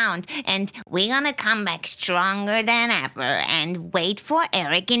first round, and we're gonna come back stronger than ever and wait for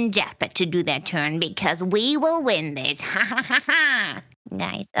Eric and Jasper to do their turn because we will win this. Ha ha ha ha.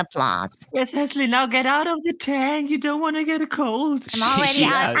 Guys, applause. Yes, Hesley, now get out of the tank. You don't want to get a cold. I'm already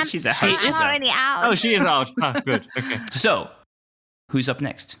out. She's out. I'm already out. Oh, she is out. Ah, good. Okay. So, who's up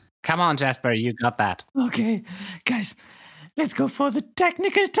next? Come on, Jasper, you got that. Okay, guys, let's go for the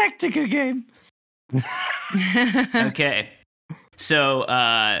tactical game. Okay. So,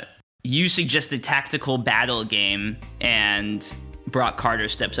 you suggest a tactical battle game, and Brock Carter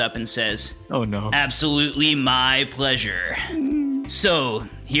steps up and says, Oh no. "Absolutely my pleasure. So,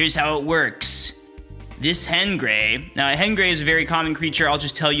 here's how it works. This Hengray, now a Hengray is a very common creature. I'll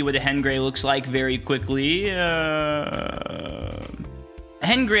just tell you what a Hengray looks like very quickly.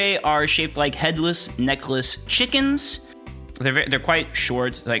 Hengray are shaped like headless, neckless chickens. They're quite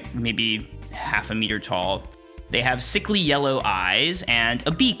short, like maybe half a meter tall. They have sickly yellow eyes and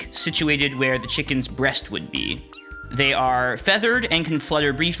a beak situated where the chicken's breast would be. They are feathered and can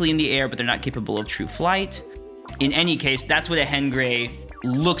flutter briefly in the air, but they're not capable of true flight. In any case, that's what a Hengray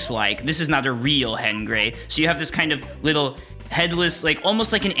looks like. This is not a real Hengray. So you have this kind of little headless, like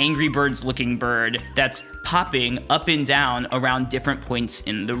almost like an Angry Birds looking bird that's popping up and down around different points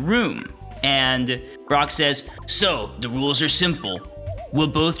in the room. And Brock says, "So, the rules are simple. We'll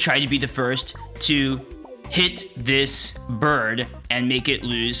both try to be the first to hit this bird and make it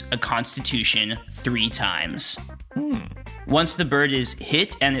lose a constitution 3 times. Once the bird is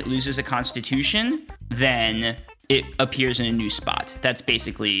hit and it loses a constitution, then it appears in a new spot." That's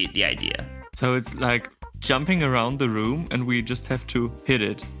basically the idea. So it's like jumping around the room and we just have to hit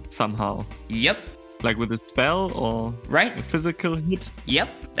it somehow. Yep. Like with a spell or Right. a physical hit.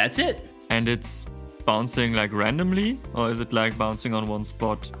 Yep. That's it. And it's bouncing like randomly, or is it like bouncing on one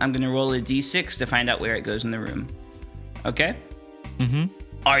spot? I'm going to roll a d6 to find out where it goes in the room. Okay? Mm-hmm.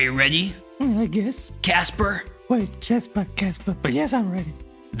 Are you ready, I guess. Casper? Wait, Casper. But yes, I'm ready.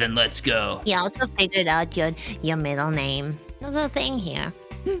 Then let's go. He also figured out your middle name. There's a thing here.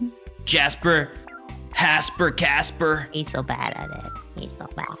 Jasper, Hasper, Casper. He's so bad at it. He's so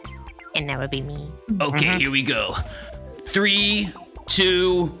bad. Can never be me. Okay, here we go. 3,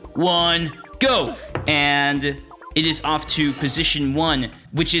 2, 1, go! And it is off to position 1,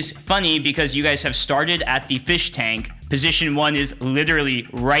 which is funny because you guys have started at the fish tank. Position 1 is literally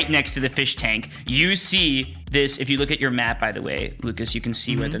right next to the fish tank. You see this, if you look at your map, by the way, Lucas, you can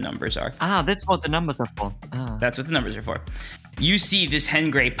see where the numbers are. Ah, that's what the numbers are for. Ah. That's what the numbers are for. You see this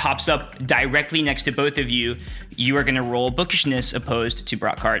Hengray pops up directly next to both of you. You are going to roll bookishness opposed to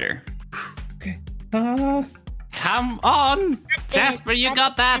Brock Carter. Okay. Come on, Jasper, you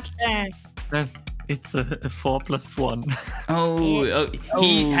got that. It's a 4 + 1.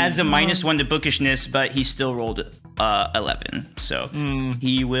 He has a -1 to bookishness, but he still rolled 11. So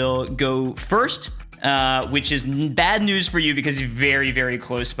he will go first, which is bad news for you because he's very, very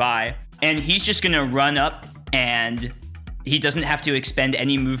close by. And he's just going to run up, and he doesn't have to expend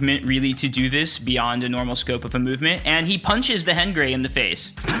any movement really to do this beyond a normal scope of a movement. And he punches the Hengray in the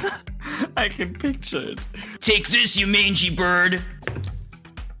face. I can picture it. Take this, you mangy bird.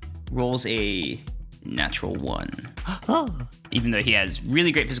 Rolls a natural 1. Even though he has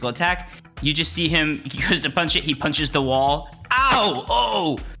really great physical attack, you just see him, he goes to punch it, he punches the wall. Ow!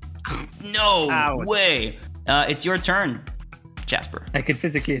 Oh! No Ouch. way. It's your turn, Jasper. I can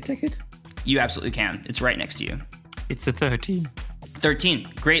physically attack it. You absolutely can. It's right next to you. It's a 13. 13.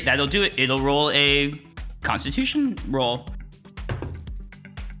 Great, that'll do it. It'll roll a Constitution roll.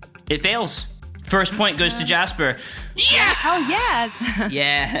 It fails. First point goes to Jasper. Yes! Oh, yes!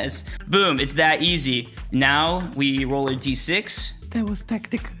 Yes. Boom, it's that easy. Now we roll a d6. That was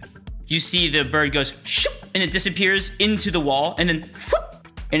tactical. You see the bird goes shoop, and it disappears into the wall, and then whoop,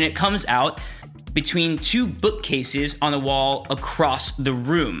 and it comes out. between two bookcases on a wall across the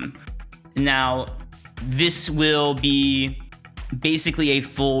room. Now, this will be basically a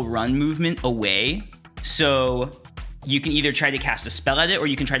full run movement away. So you can either try to cast a spell at it or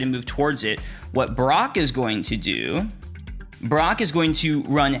you can try to move towards it. What Brock is going to do, Brock is going to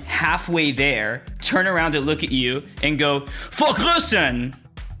run halfway there, turn around to look at you, and go, Vergrößern!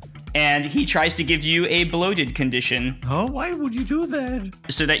 And he tries to give you a bloated condition Oh, why would you do that?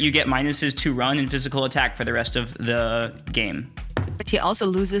 so that you get minuses to run and physical attack for the rest of the game. But he also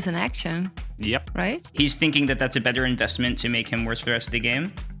loses an action, Yep. right? He's thinking that that's a better investment to make him worse for the rest of the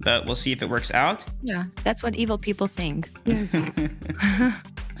game, but we'll see if it works out. Yeah, that's what evil people think.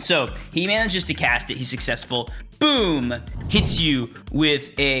 So he manages to cast it. He's successful. Boom! Hits you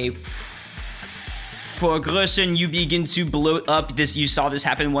with a Vergrößern. You begin to bloat up. You saw this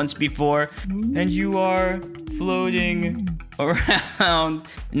happen once before, and you are floating around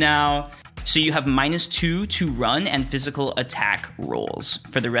now. So you have -2 to run and physical attack rolls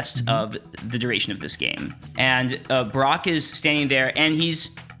for the rest of the duration of this game. And Brock is standing there, and he's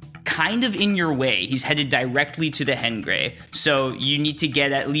kind of in your way. He's headed directly to the Hengray. So you need to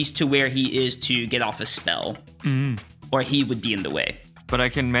get at least to where he is to get off a spell. Or he would be in the way. But I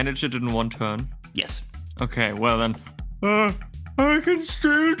can manage it in one turn. Yes. Okay, well then. I can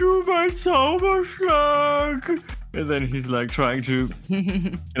still do my Zauberschlag. And then he's like trying to,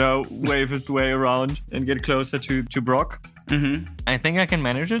 wave his way around and get closer to Brock. I think I can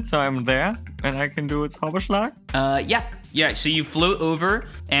manage it, so I'm there and I can do its Zauberschlag. Yeah. So you float over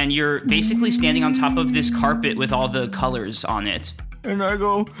and you're basically standing on top of this carpet with all the colors on it. And I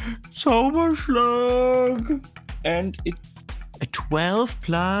go, Zauberschlag. And it's a 12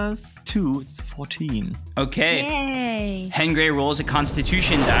 plus 2, it's 14. Okay. Yay! Hengray rolls a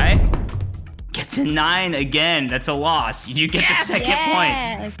Constitution die. Gets a 9 again. That's a loss. You get the second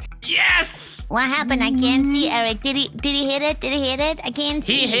point. Yes! What happened? I can't see, Eric. Did he hit it? Did he hit it? I can't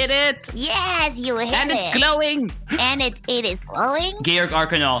see. He hit it, Yes, you hit and it. it's glowing. And it is glowing? Georg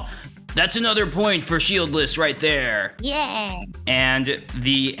Arcanal. That's another point for Shieldless right there. Yeah. And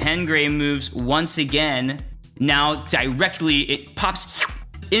the Hengray moves once again. Now directly, it pops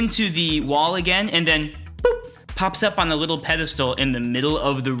into the wall again, and then boop, pops up on a little pedestal in the middle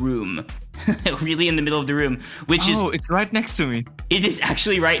of the room. Really in the middle of the room, which is... Oh, it's right next to me. It is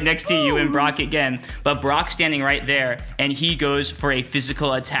actually right next to you and Brock again, but Brock's standing right there, and he goes for a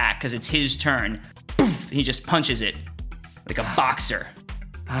physical attack because it's his turn. Poof, he just punches it like a boxer.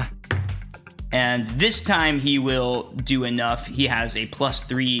 And this time he will do enough. He has a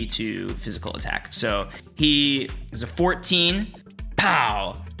 +3 to physical attack. So he is a 14.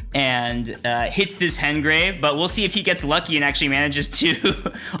 Pow! And hits this Hengray, but we'll see if he gets lucky and actually manages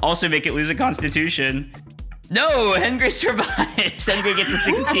to also make it lose a Constitution. No, Hengray survives. Hengray gets a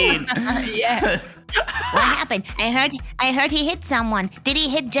 16. Yes. What happened? I heard he hit someone. Did he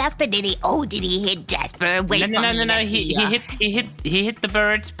hit Jasper? Did he hit Jasper? Wait, No. He hit the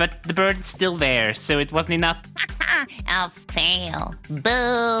bird, but the bird is still there, so it wasn't enough. I'll fail.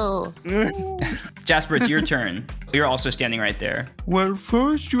 Boo. Jasper, it's your turn. You're also standing right there. Well,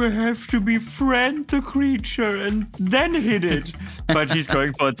 first you have to befriend the creature and then hit it. But he's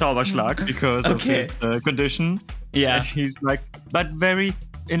going for a Zauberschlag because of his condition. Yeah. And he's like, but very,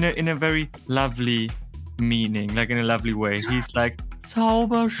 in a very lovely meaning, like in a lovely way. He's like,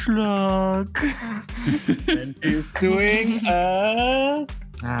 Zauberschlag. And he's doing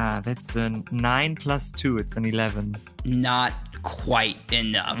that's a 9 plus 2. It's an 11. Not quite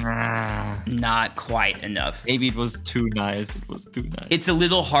enough. Not quite enough. Maybe it was too nice. It's a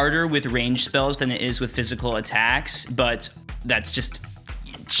little harder with ranged spells than it is with physical attacks, but that's just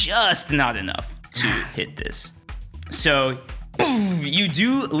not enough to hit this. So you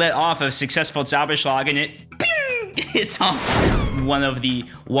do let off a successful Zauberschlag, and it hits off one of the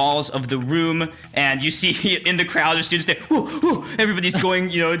walls of the room, and you see in the crowd of students there, everybody's going,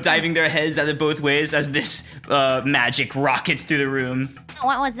 diving their heads out of both ways as this magic rockets through the room.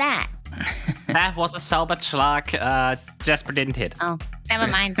 What was that? That was a Zauberschlag. Jasper didn't hit. Oh, never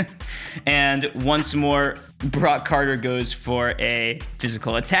mind. And once more, Brock Carter goes for a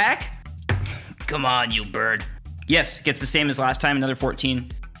physical attack. Come on, you bird. Yes, gets the same as last time, another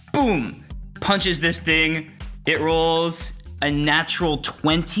 14. Boom! Punches this thing. It rolls a natural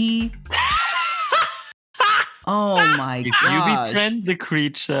 20. Oh my If god. you befriend the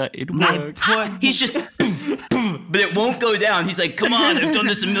creature, it works. He's just, but it won't go down. He's like, come on, I've done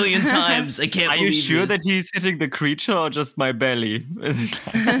this a million times. I can't Are believe you sure this. that he's hitting the creature or just my belly?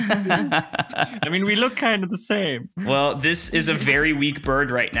 I mean, we look kind of the same. Well, this is a very weak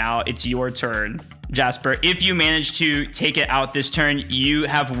bird right now. It's your turn. Jasper. If you manage to take it out this turn, you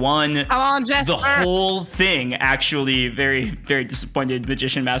have won Come on, Jasper. the whole thing. Actually, very, very disappointed,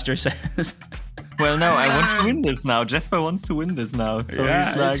 Magician Master says. Well, no, I want to win this now. Jasper wants to win this now. So yeah,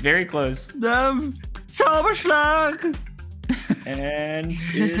 he's like, it's very close. Zauberschlag! And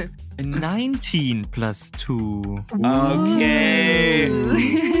it's 19 plus 2. Okay.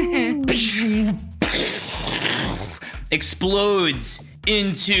 Explodes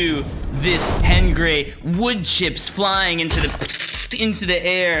into this Hengray. Wood chips flying into the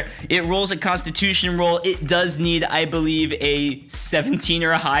air. It rolls a Constitution roll. It does need, I believe, a 17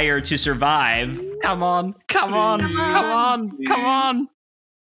 or higher to survive. Come on.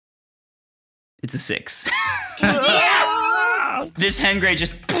 It's a 6. This Hengray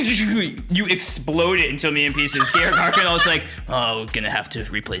just, you explode it into a million pieces. Garrett Harknell's like, oh, gonna have to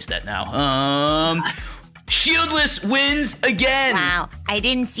replace that now. Shieldless wins again. Wow, I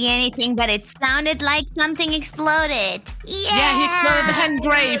didn't see anything, but it sounded like something exploded. Yeah, he exploded the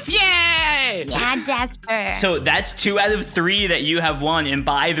Hengrave. Yay! Yeah, Jasper. So that's 2 out of 3 that you have won, and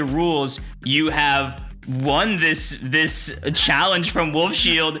by the rules, you have won this challenge from Wolf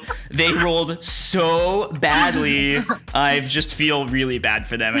Shield. They rolled so badly. I just feel really bad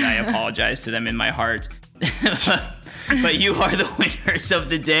for them, and I apologize to them in my heart. But you are the winners of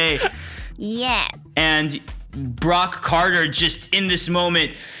the day. Yes. And Brock Carter just in this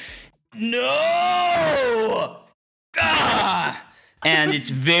moment, no! Ah! And it's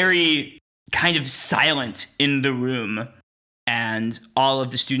very kind of silent in the room. And all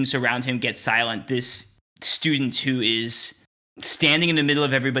of the students around him get silent. This student who is standing in the middle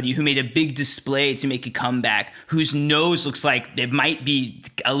of everybody, who made a big display to make a comeback, whose nose looks like it might be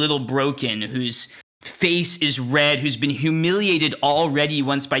a little broken, whose face is red, who's been humiliated already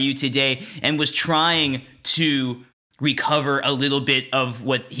once by you today, and was trying to recover a little bit of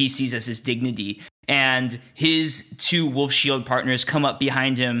what he sees as his dignity. And his 2 Wolf Shield partners come up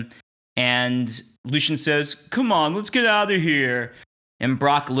behind him, and Lucian says, come on, let's get out of here. And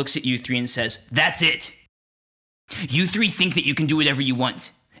Brock looks at you 3 and says, that's it. You 3 think that you can do whatever you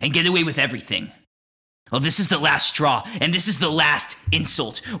want and get away with everything. Well, this is the last straw, and this is the last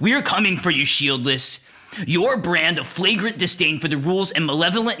insult. We're coming for you, Shieldless. Your brand of flagrant disdain for the rules and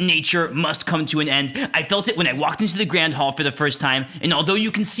malevolent nature must come to an end. I felt it when I walked into the Grand Hall for the first time, and although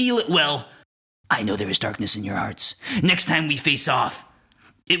you conceal it well, I know there is darkness in your hearts. Next time we face off,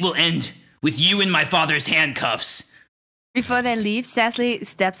 it will end with you in my father's handcuffs. Before they leave, Cecily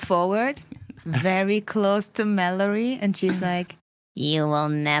steps forward, very close to Mallory, and she's like, You will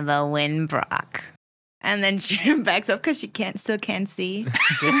never win, Brock. and then she backs up because she still can't see.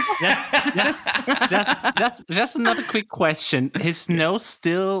 Just another quick question. His nose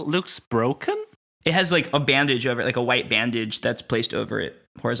still looks broken? It has like a bandage over it, like a white bandage that's placed over it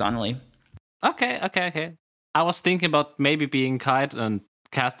horizontally. Okay. I was thinking about maybe being kind and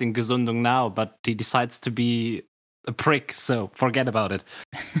casting Gesundung now, but he decides to be a prick, so forget about it.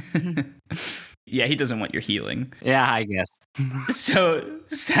 Yeah, he doesn't want your healing. Yeah, I guess. So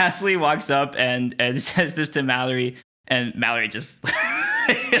Cecily walks up and says this to Mallory, and Mallory just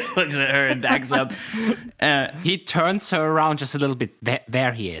looks at her and backs up. He turns her around just a little bit.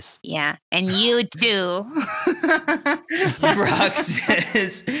 There he is. Yeah, and you too. Brock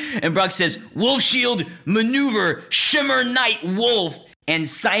says, Wolf Shield, maneuver, Shimmer Knight, Wolf. And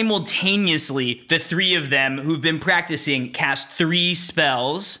simultaneously, the 3 of them who've been practicing cast 3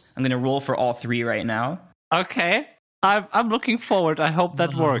 spells. I'm going to roll for all 3 right now. Okay. I'm looking forward. I hope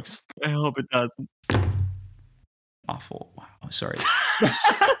that works. I hope it doesn't. Awful. Wow, sorry.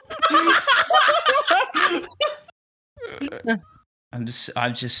 I'm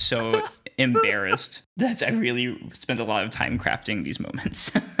just so embarrassed that I really spent a lot of time crafting these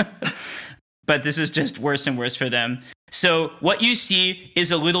moments. But this is just worse and worse for them. So what you see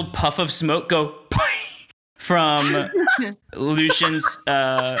is a little puff of smoke go from Lucian's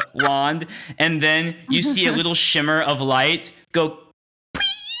wand, and then you see a little shimmer of light go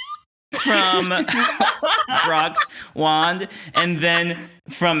from Brock's wand, and then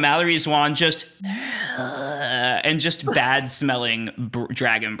from Mallory's wand, just bad smelling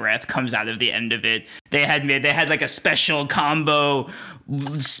dragon breath comes out of the end of it. They had like a special combo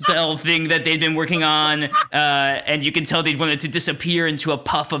spell thing that they'd been working on, and you can tell they'd wanted to disappear into a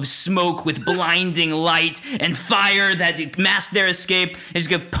puff of smoke with blinding light and fire that masked their escape. It's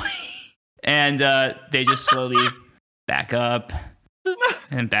good, and they just slowly back up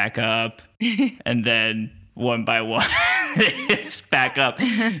and back up, and then one by one back up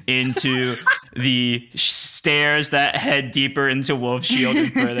into the stairs that head deeper into Wolf Shield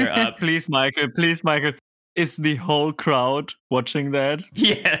and further up. Please, Michael. Is the whole crowd watching that?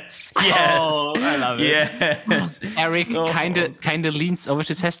 Yes. Oh, I love it. Yes. Eric kind of leans over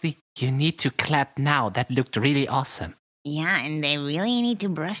to Cecily. You need to clap now. That looked really awesome. Yeah, and they really need to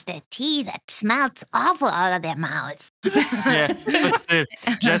brush their teeth. That smells awful out of their mouths. Yeah, but still,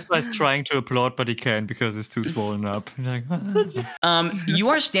 Jasper is trying to applaud, but he can't because it's too swollen up. He's like, You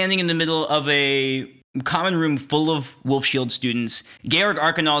are standing in the middle of a common room full of Wolf Shield students. Georg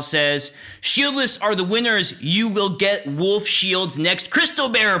Arcanal says, "Shieldless are the winners. You will get Wolf Shield's next Crystal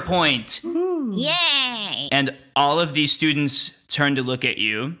Bearer point." Yay! And all of these students turn to look at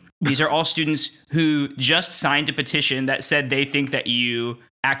you. These are all students who just signed a petition that said they think that you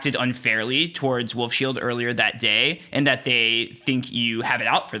acted unfairly towards Wolf Shield earlier that day and that they think you have it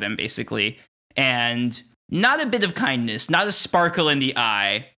out for them, basically. And not a bit of kindness, not a sparkle in the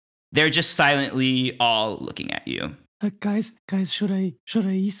eye. They're just silently all looking at you. Guys, should I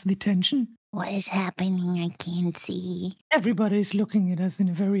ease the tension? What is happening? I can't see. Everybody's looking at us in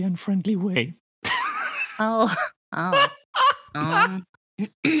a very unfriendly way. Oh.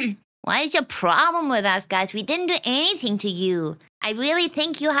 What is your problem with us, guys? We didn't do anything to you. I really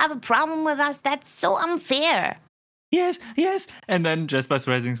think you have a problem with us. That's so unfair. yes. And then Jasper's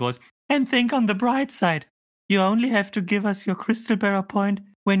raising his voice. And think on the bright side. You only have to give us your Crystal Bearer point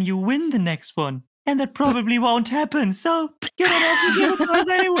when you win the next one. And that probably won't happen. So you don't have to give it to us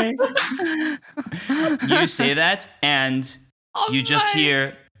anyway. You say that, and you just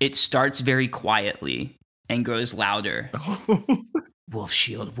hear it starts very quietly and grows louder. Wolf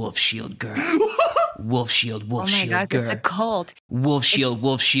Shield, grr. Wolf Shield, Oh my grr. gosh, it's a cult. Wolf Shield,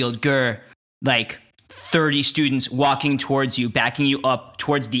 grr. Like 30 students walking towards you, backing you up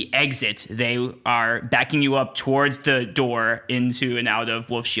towards the exit. They are backing you up towards the door into and out of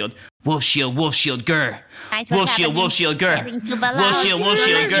Wolf Shield. Wolf Shield, grr. Guys, Wolf Shield, grr. Wolf Shield,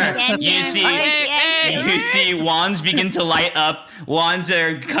 grr. You see wands begin to light up. Wands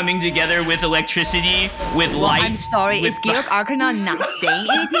are coming together with electricity, with light. I'm sorry, with is Georg Arcanal not saying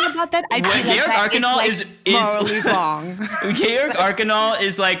anything about that? I What, feel like Georg that Arcanal is morally wrong. Georg Arcanal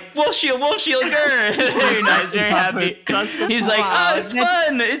is like, Wolf Shield, grr. Very nice, very happy. He's like, Wow, oh,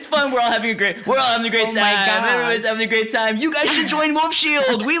 it's fun. We're all having a great Oh my time. gosh. Everybody's having a great time. You guys should join Wolf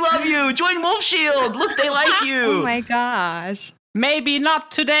Shield. We love you. Join Wolf Shield. Look, they like you. Oh my gosh. Maybe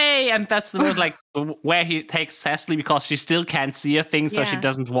not today. And that's the word, like, where he takes Cecily because she still can't see a thing, so she Yeah.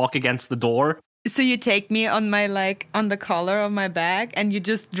 doesn't walk against the door. So you take me on my on the collar of my bag, and you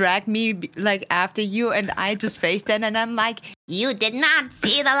just drag me like after you, and I just face that, and I'm like, You did not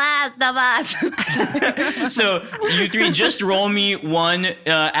see the last of us. So you three just roll me one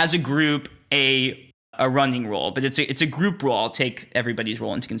as a group a running roll, but it's a group roll. I'll take everybody's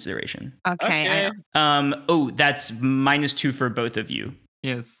roll into consideration. okay. That's -2 for both of you.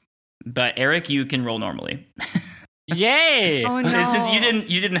 Yes. But Eric, you can roll normally. Yay! Oh no. Since you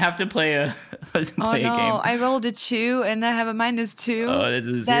didn't have to play a Oh play a no, game. I rolled a 2 and I have a -2. Oh, that's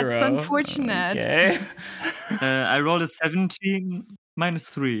a 0. That's unfortunate. Okay. I rolled a 17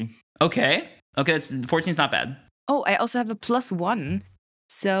 -3. Okay. That's 14's not bad. Oh, I also have a +1.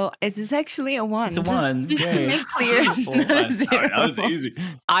 So is this actually a 1? It's a 1. Just to Yay. make clear, it's not a 0. That was easy.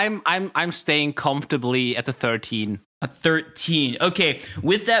 I'm staying comfortably at the 13. A 13. Okay,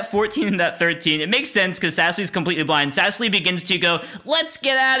 with that 14 and that 13, it makes sense because Sassely's completely blind. Sassely begins to go, let's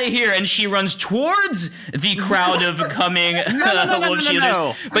get out of here. And she runs towards the crowd of coming Wolf Shielders.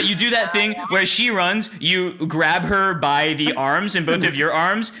 no. But you do that thing where she runs, you grab her by the arms and both of your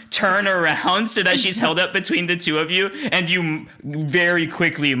arms, turn around so that she's held up between the two of you, and you very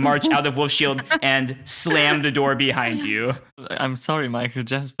quickly march out of Wolf Shield and slam the door behind you. I'm sorry, Michael.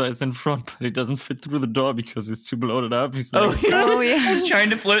 Jasper is in front, but he doesn't fit through the door because he's too bloated up. He's like, Oh, yeah. He's trying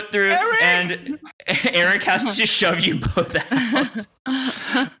to float through, and Eric has to shove you both out.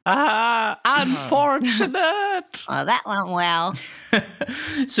 Unfortunate. Well, that went well.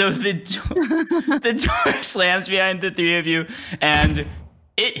 So the door slams behind the three of you, and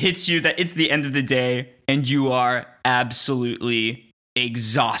it hits you that it's the end of the day, and you are absolutely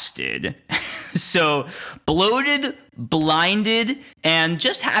exhausted. So bloated, blinded, and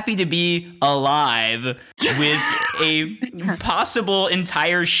just happy to be alive with a possible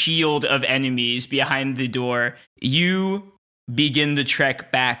entire shield of enemies behind the door, you begin the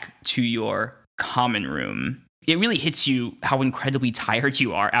trek back to your common room. It really hits you how incredibly tired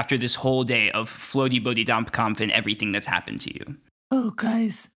you are after this whole day of floaty bodie dump conf and everything that's happened to you. Oh,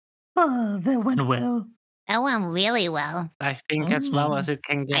 guys. Oh, that went well. That went really well. I think as well as it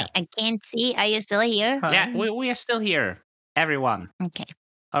can get. I can't see. Are you still here? Yeah, we are still here. Everyone. Okay.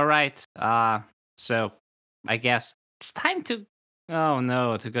 All right. So I guess it's time to. Oh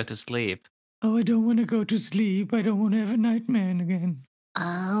no, to go to sleep. Oh, I don't want to go to sleep. I don't want to have a nightmare again.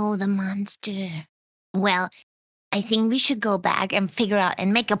 Oh, the monster. Well, I think we should go back and figure out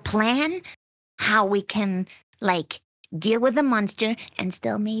and make a plan how we can, like, deal with the monster and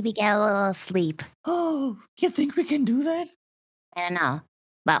still maybe get a little sleep. Oh, you think we can do that? I don't know.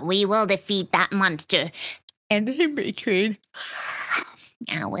 But we will defeat that monster. And in between.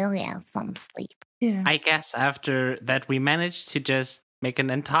 Yeah, we'll have some sleep. Yeah. I guess after that we managed to just make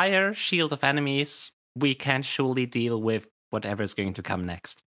an entire shield of enemies, we can surely deal with whatever's going to come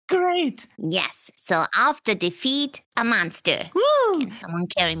next. Great. Yes, so after defeat a monster. Woo! Can someone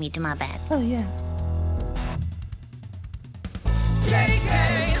carry me to my bed? Oh, yeah.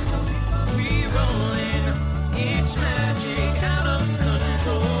 JK, we rollin', it's magic out of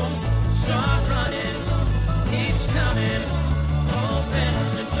control. Start running, it's coming,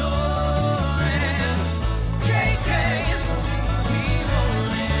 open the door. And JK, we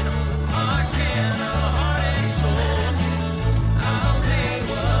rollin', Arcana, heart and soul. I'll pay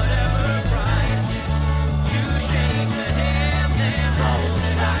whatever price to shake the hands and roll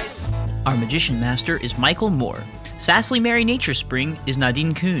the dice. Our Magician Master is Michael Moore. Sassly Mary Nature Spring is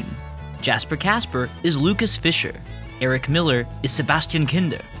Nadine Kuhn. Jasper Casper is Lucas Fisher. Eric Miller is Sebastian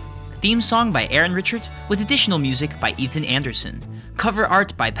Kinder. Theme song by Aaron Richards with additional music by Ethan Anderson. Cover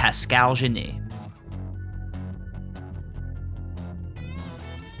art by Pascal Genet.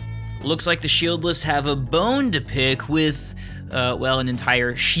 Looks like the Shieldless have a bone to pick with, an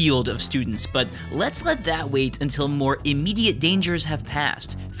entire shield of students, but let's let that wait until more immediate dangers have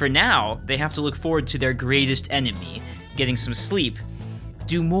passed. For now, they have to look forward to their greatest enemy, getting some sleep.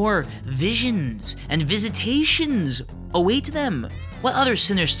 Do more visions and visitations await them? What other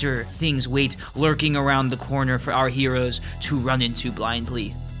sinister things wait lurking around the corner for our heroes to run into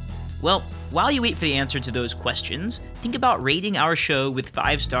blindly? Well, while you wait for the answer to those questions, think about rating our show with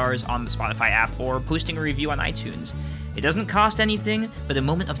 5 stars on the Spotify app or posting a review on iTunes. It doesn't cost anything but a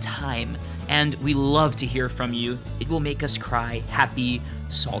moment of time, and we love to hear from you. It will make us cry happy,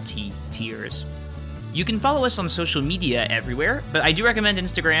 salty tears. You can follow us on social media everywhere, but I do recommend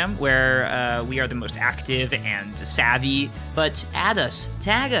Instagram, where we are the most active and savvy. But add us,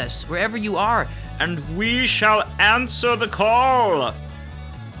 tag us, wherever you are, and we shall answer the call!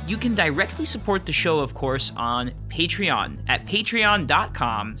 You can directly support the show, of course, on Patreon at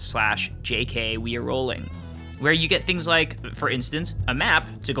patreon.com/JKWeAreRolling, where you get things like, for instance, a map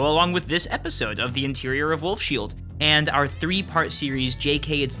to go along with this episode of the interior of Wolf Shield, and our 3-part series,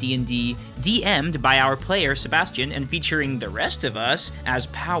 JK It's D&D, DM'd by our player, Sebastian, and featuring the rest of us as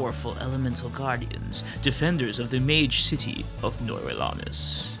powerful elemental guardians, defenders of the mage city of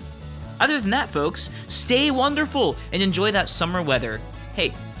Noirelanis. Other than that, folks, stay wonderful and enjoy that summer weather.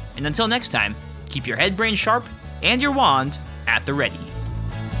 Hey, and until next time, keep your head brain sharp and your wand at the ready.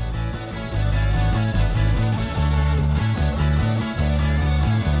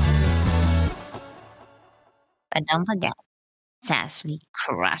 But don't forget, Sassy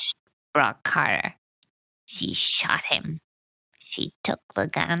crushed Brock Carter. She shot him. She took the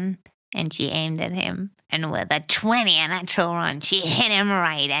gun and she aimed at him. And with a 20 a natural run, she hit him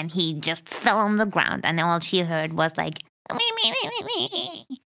right and he just fell on the ground. And all she heard was like, me.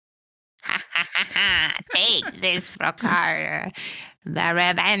 Ha ha ha ha. Take this, Brock Carter. The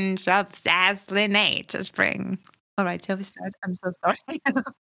revenge of Sassy Nature Spring. All right, shall we start? I'm so sorry.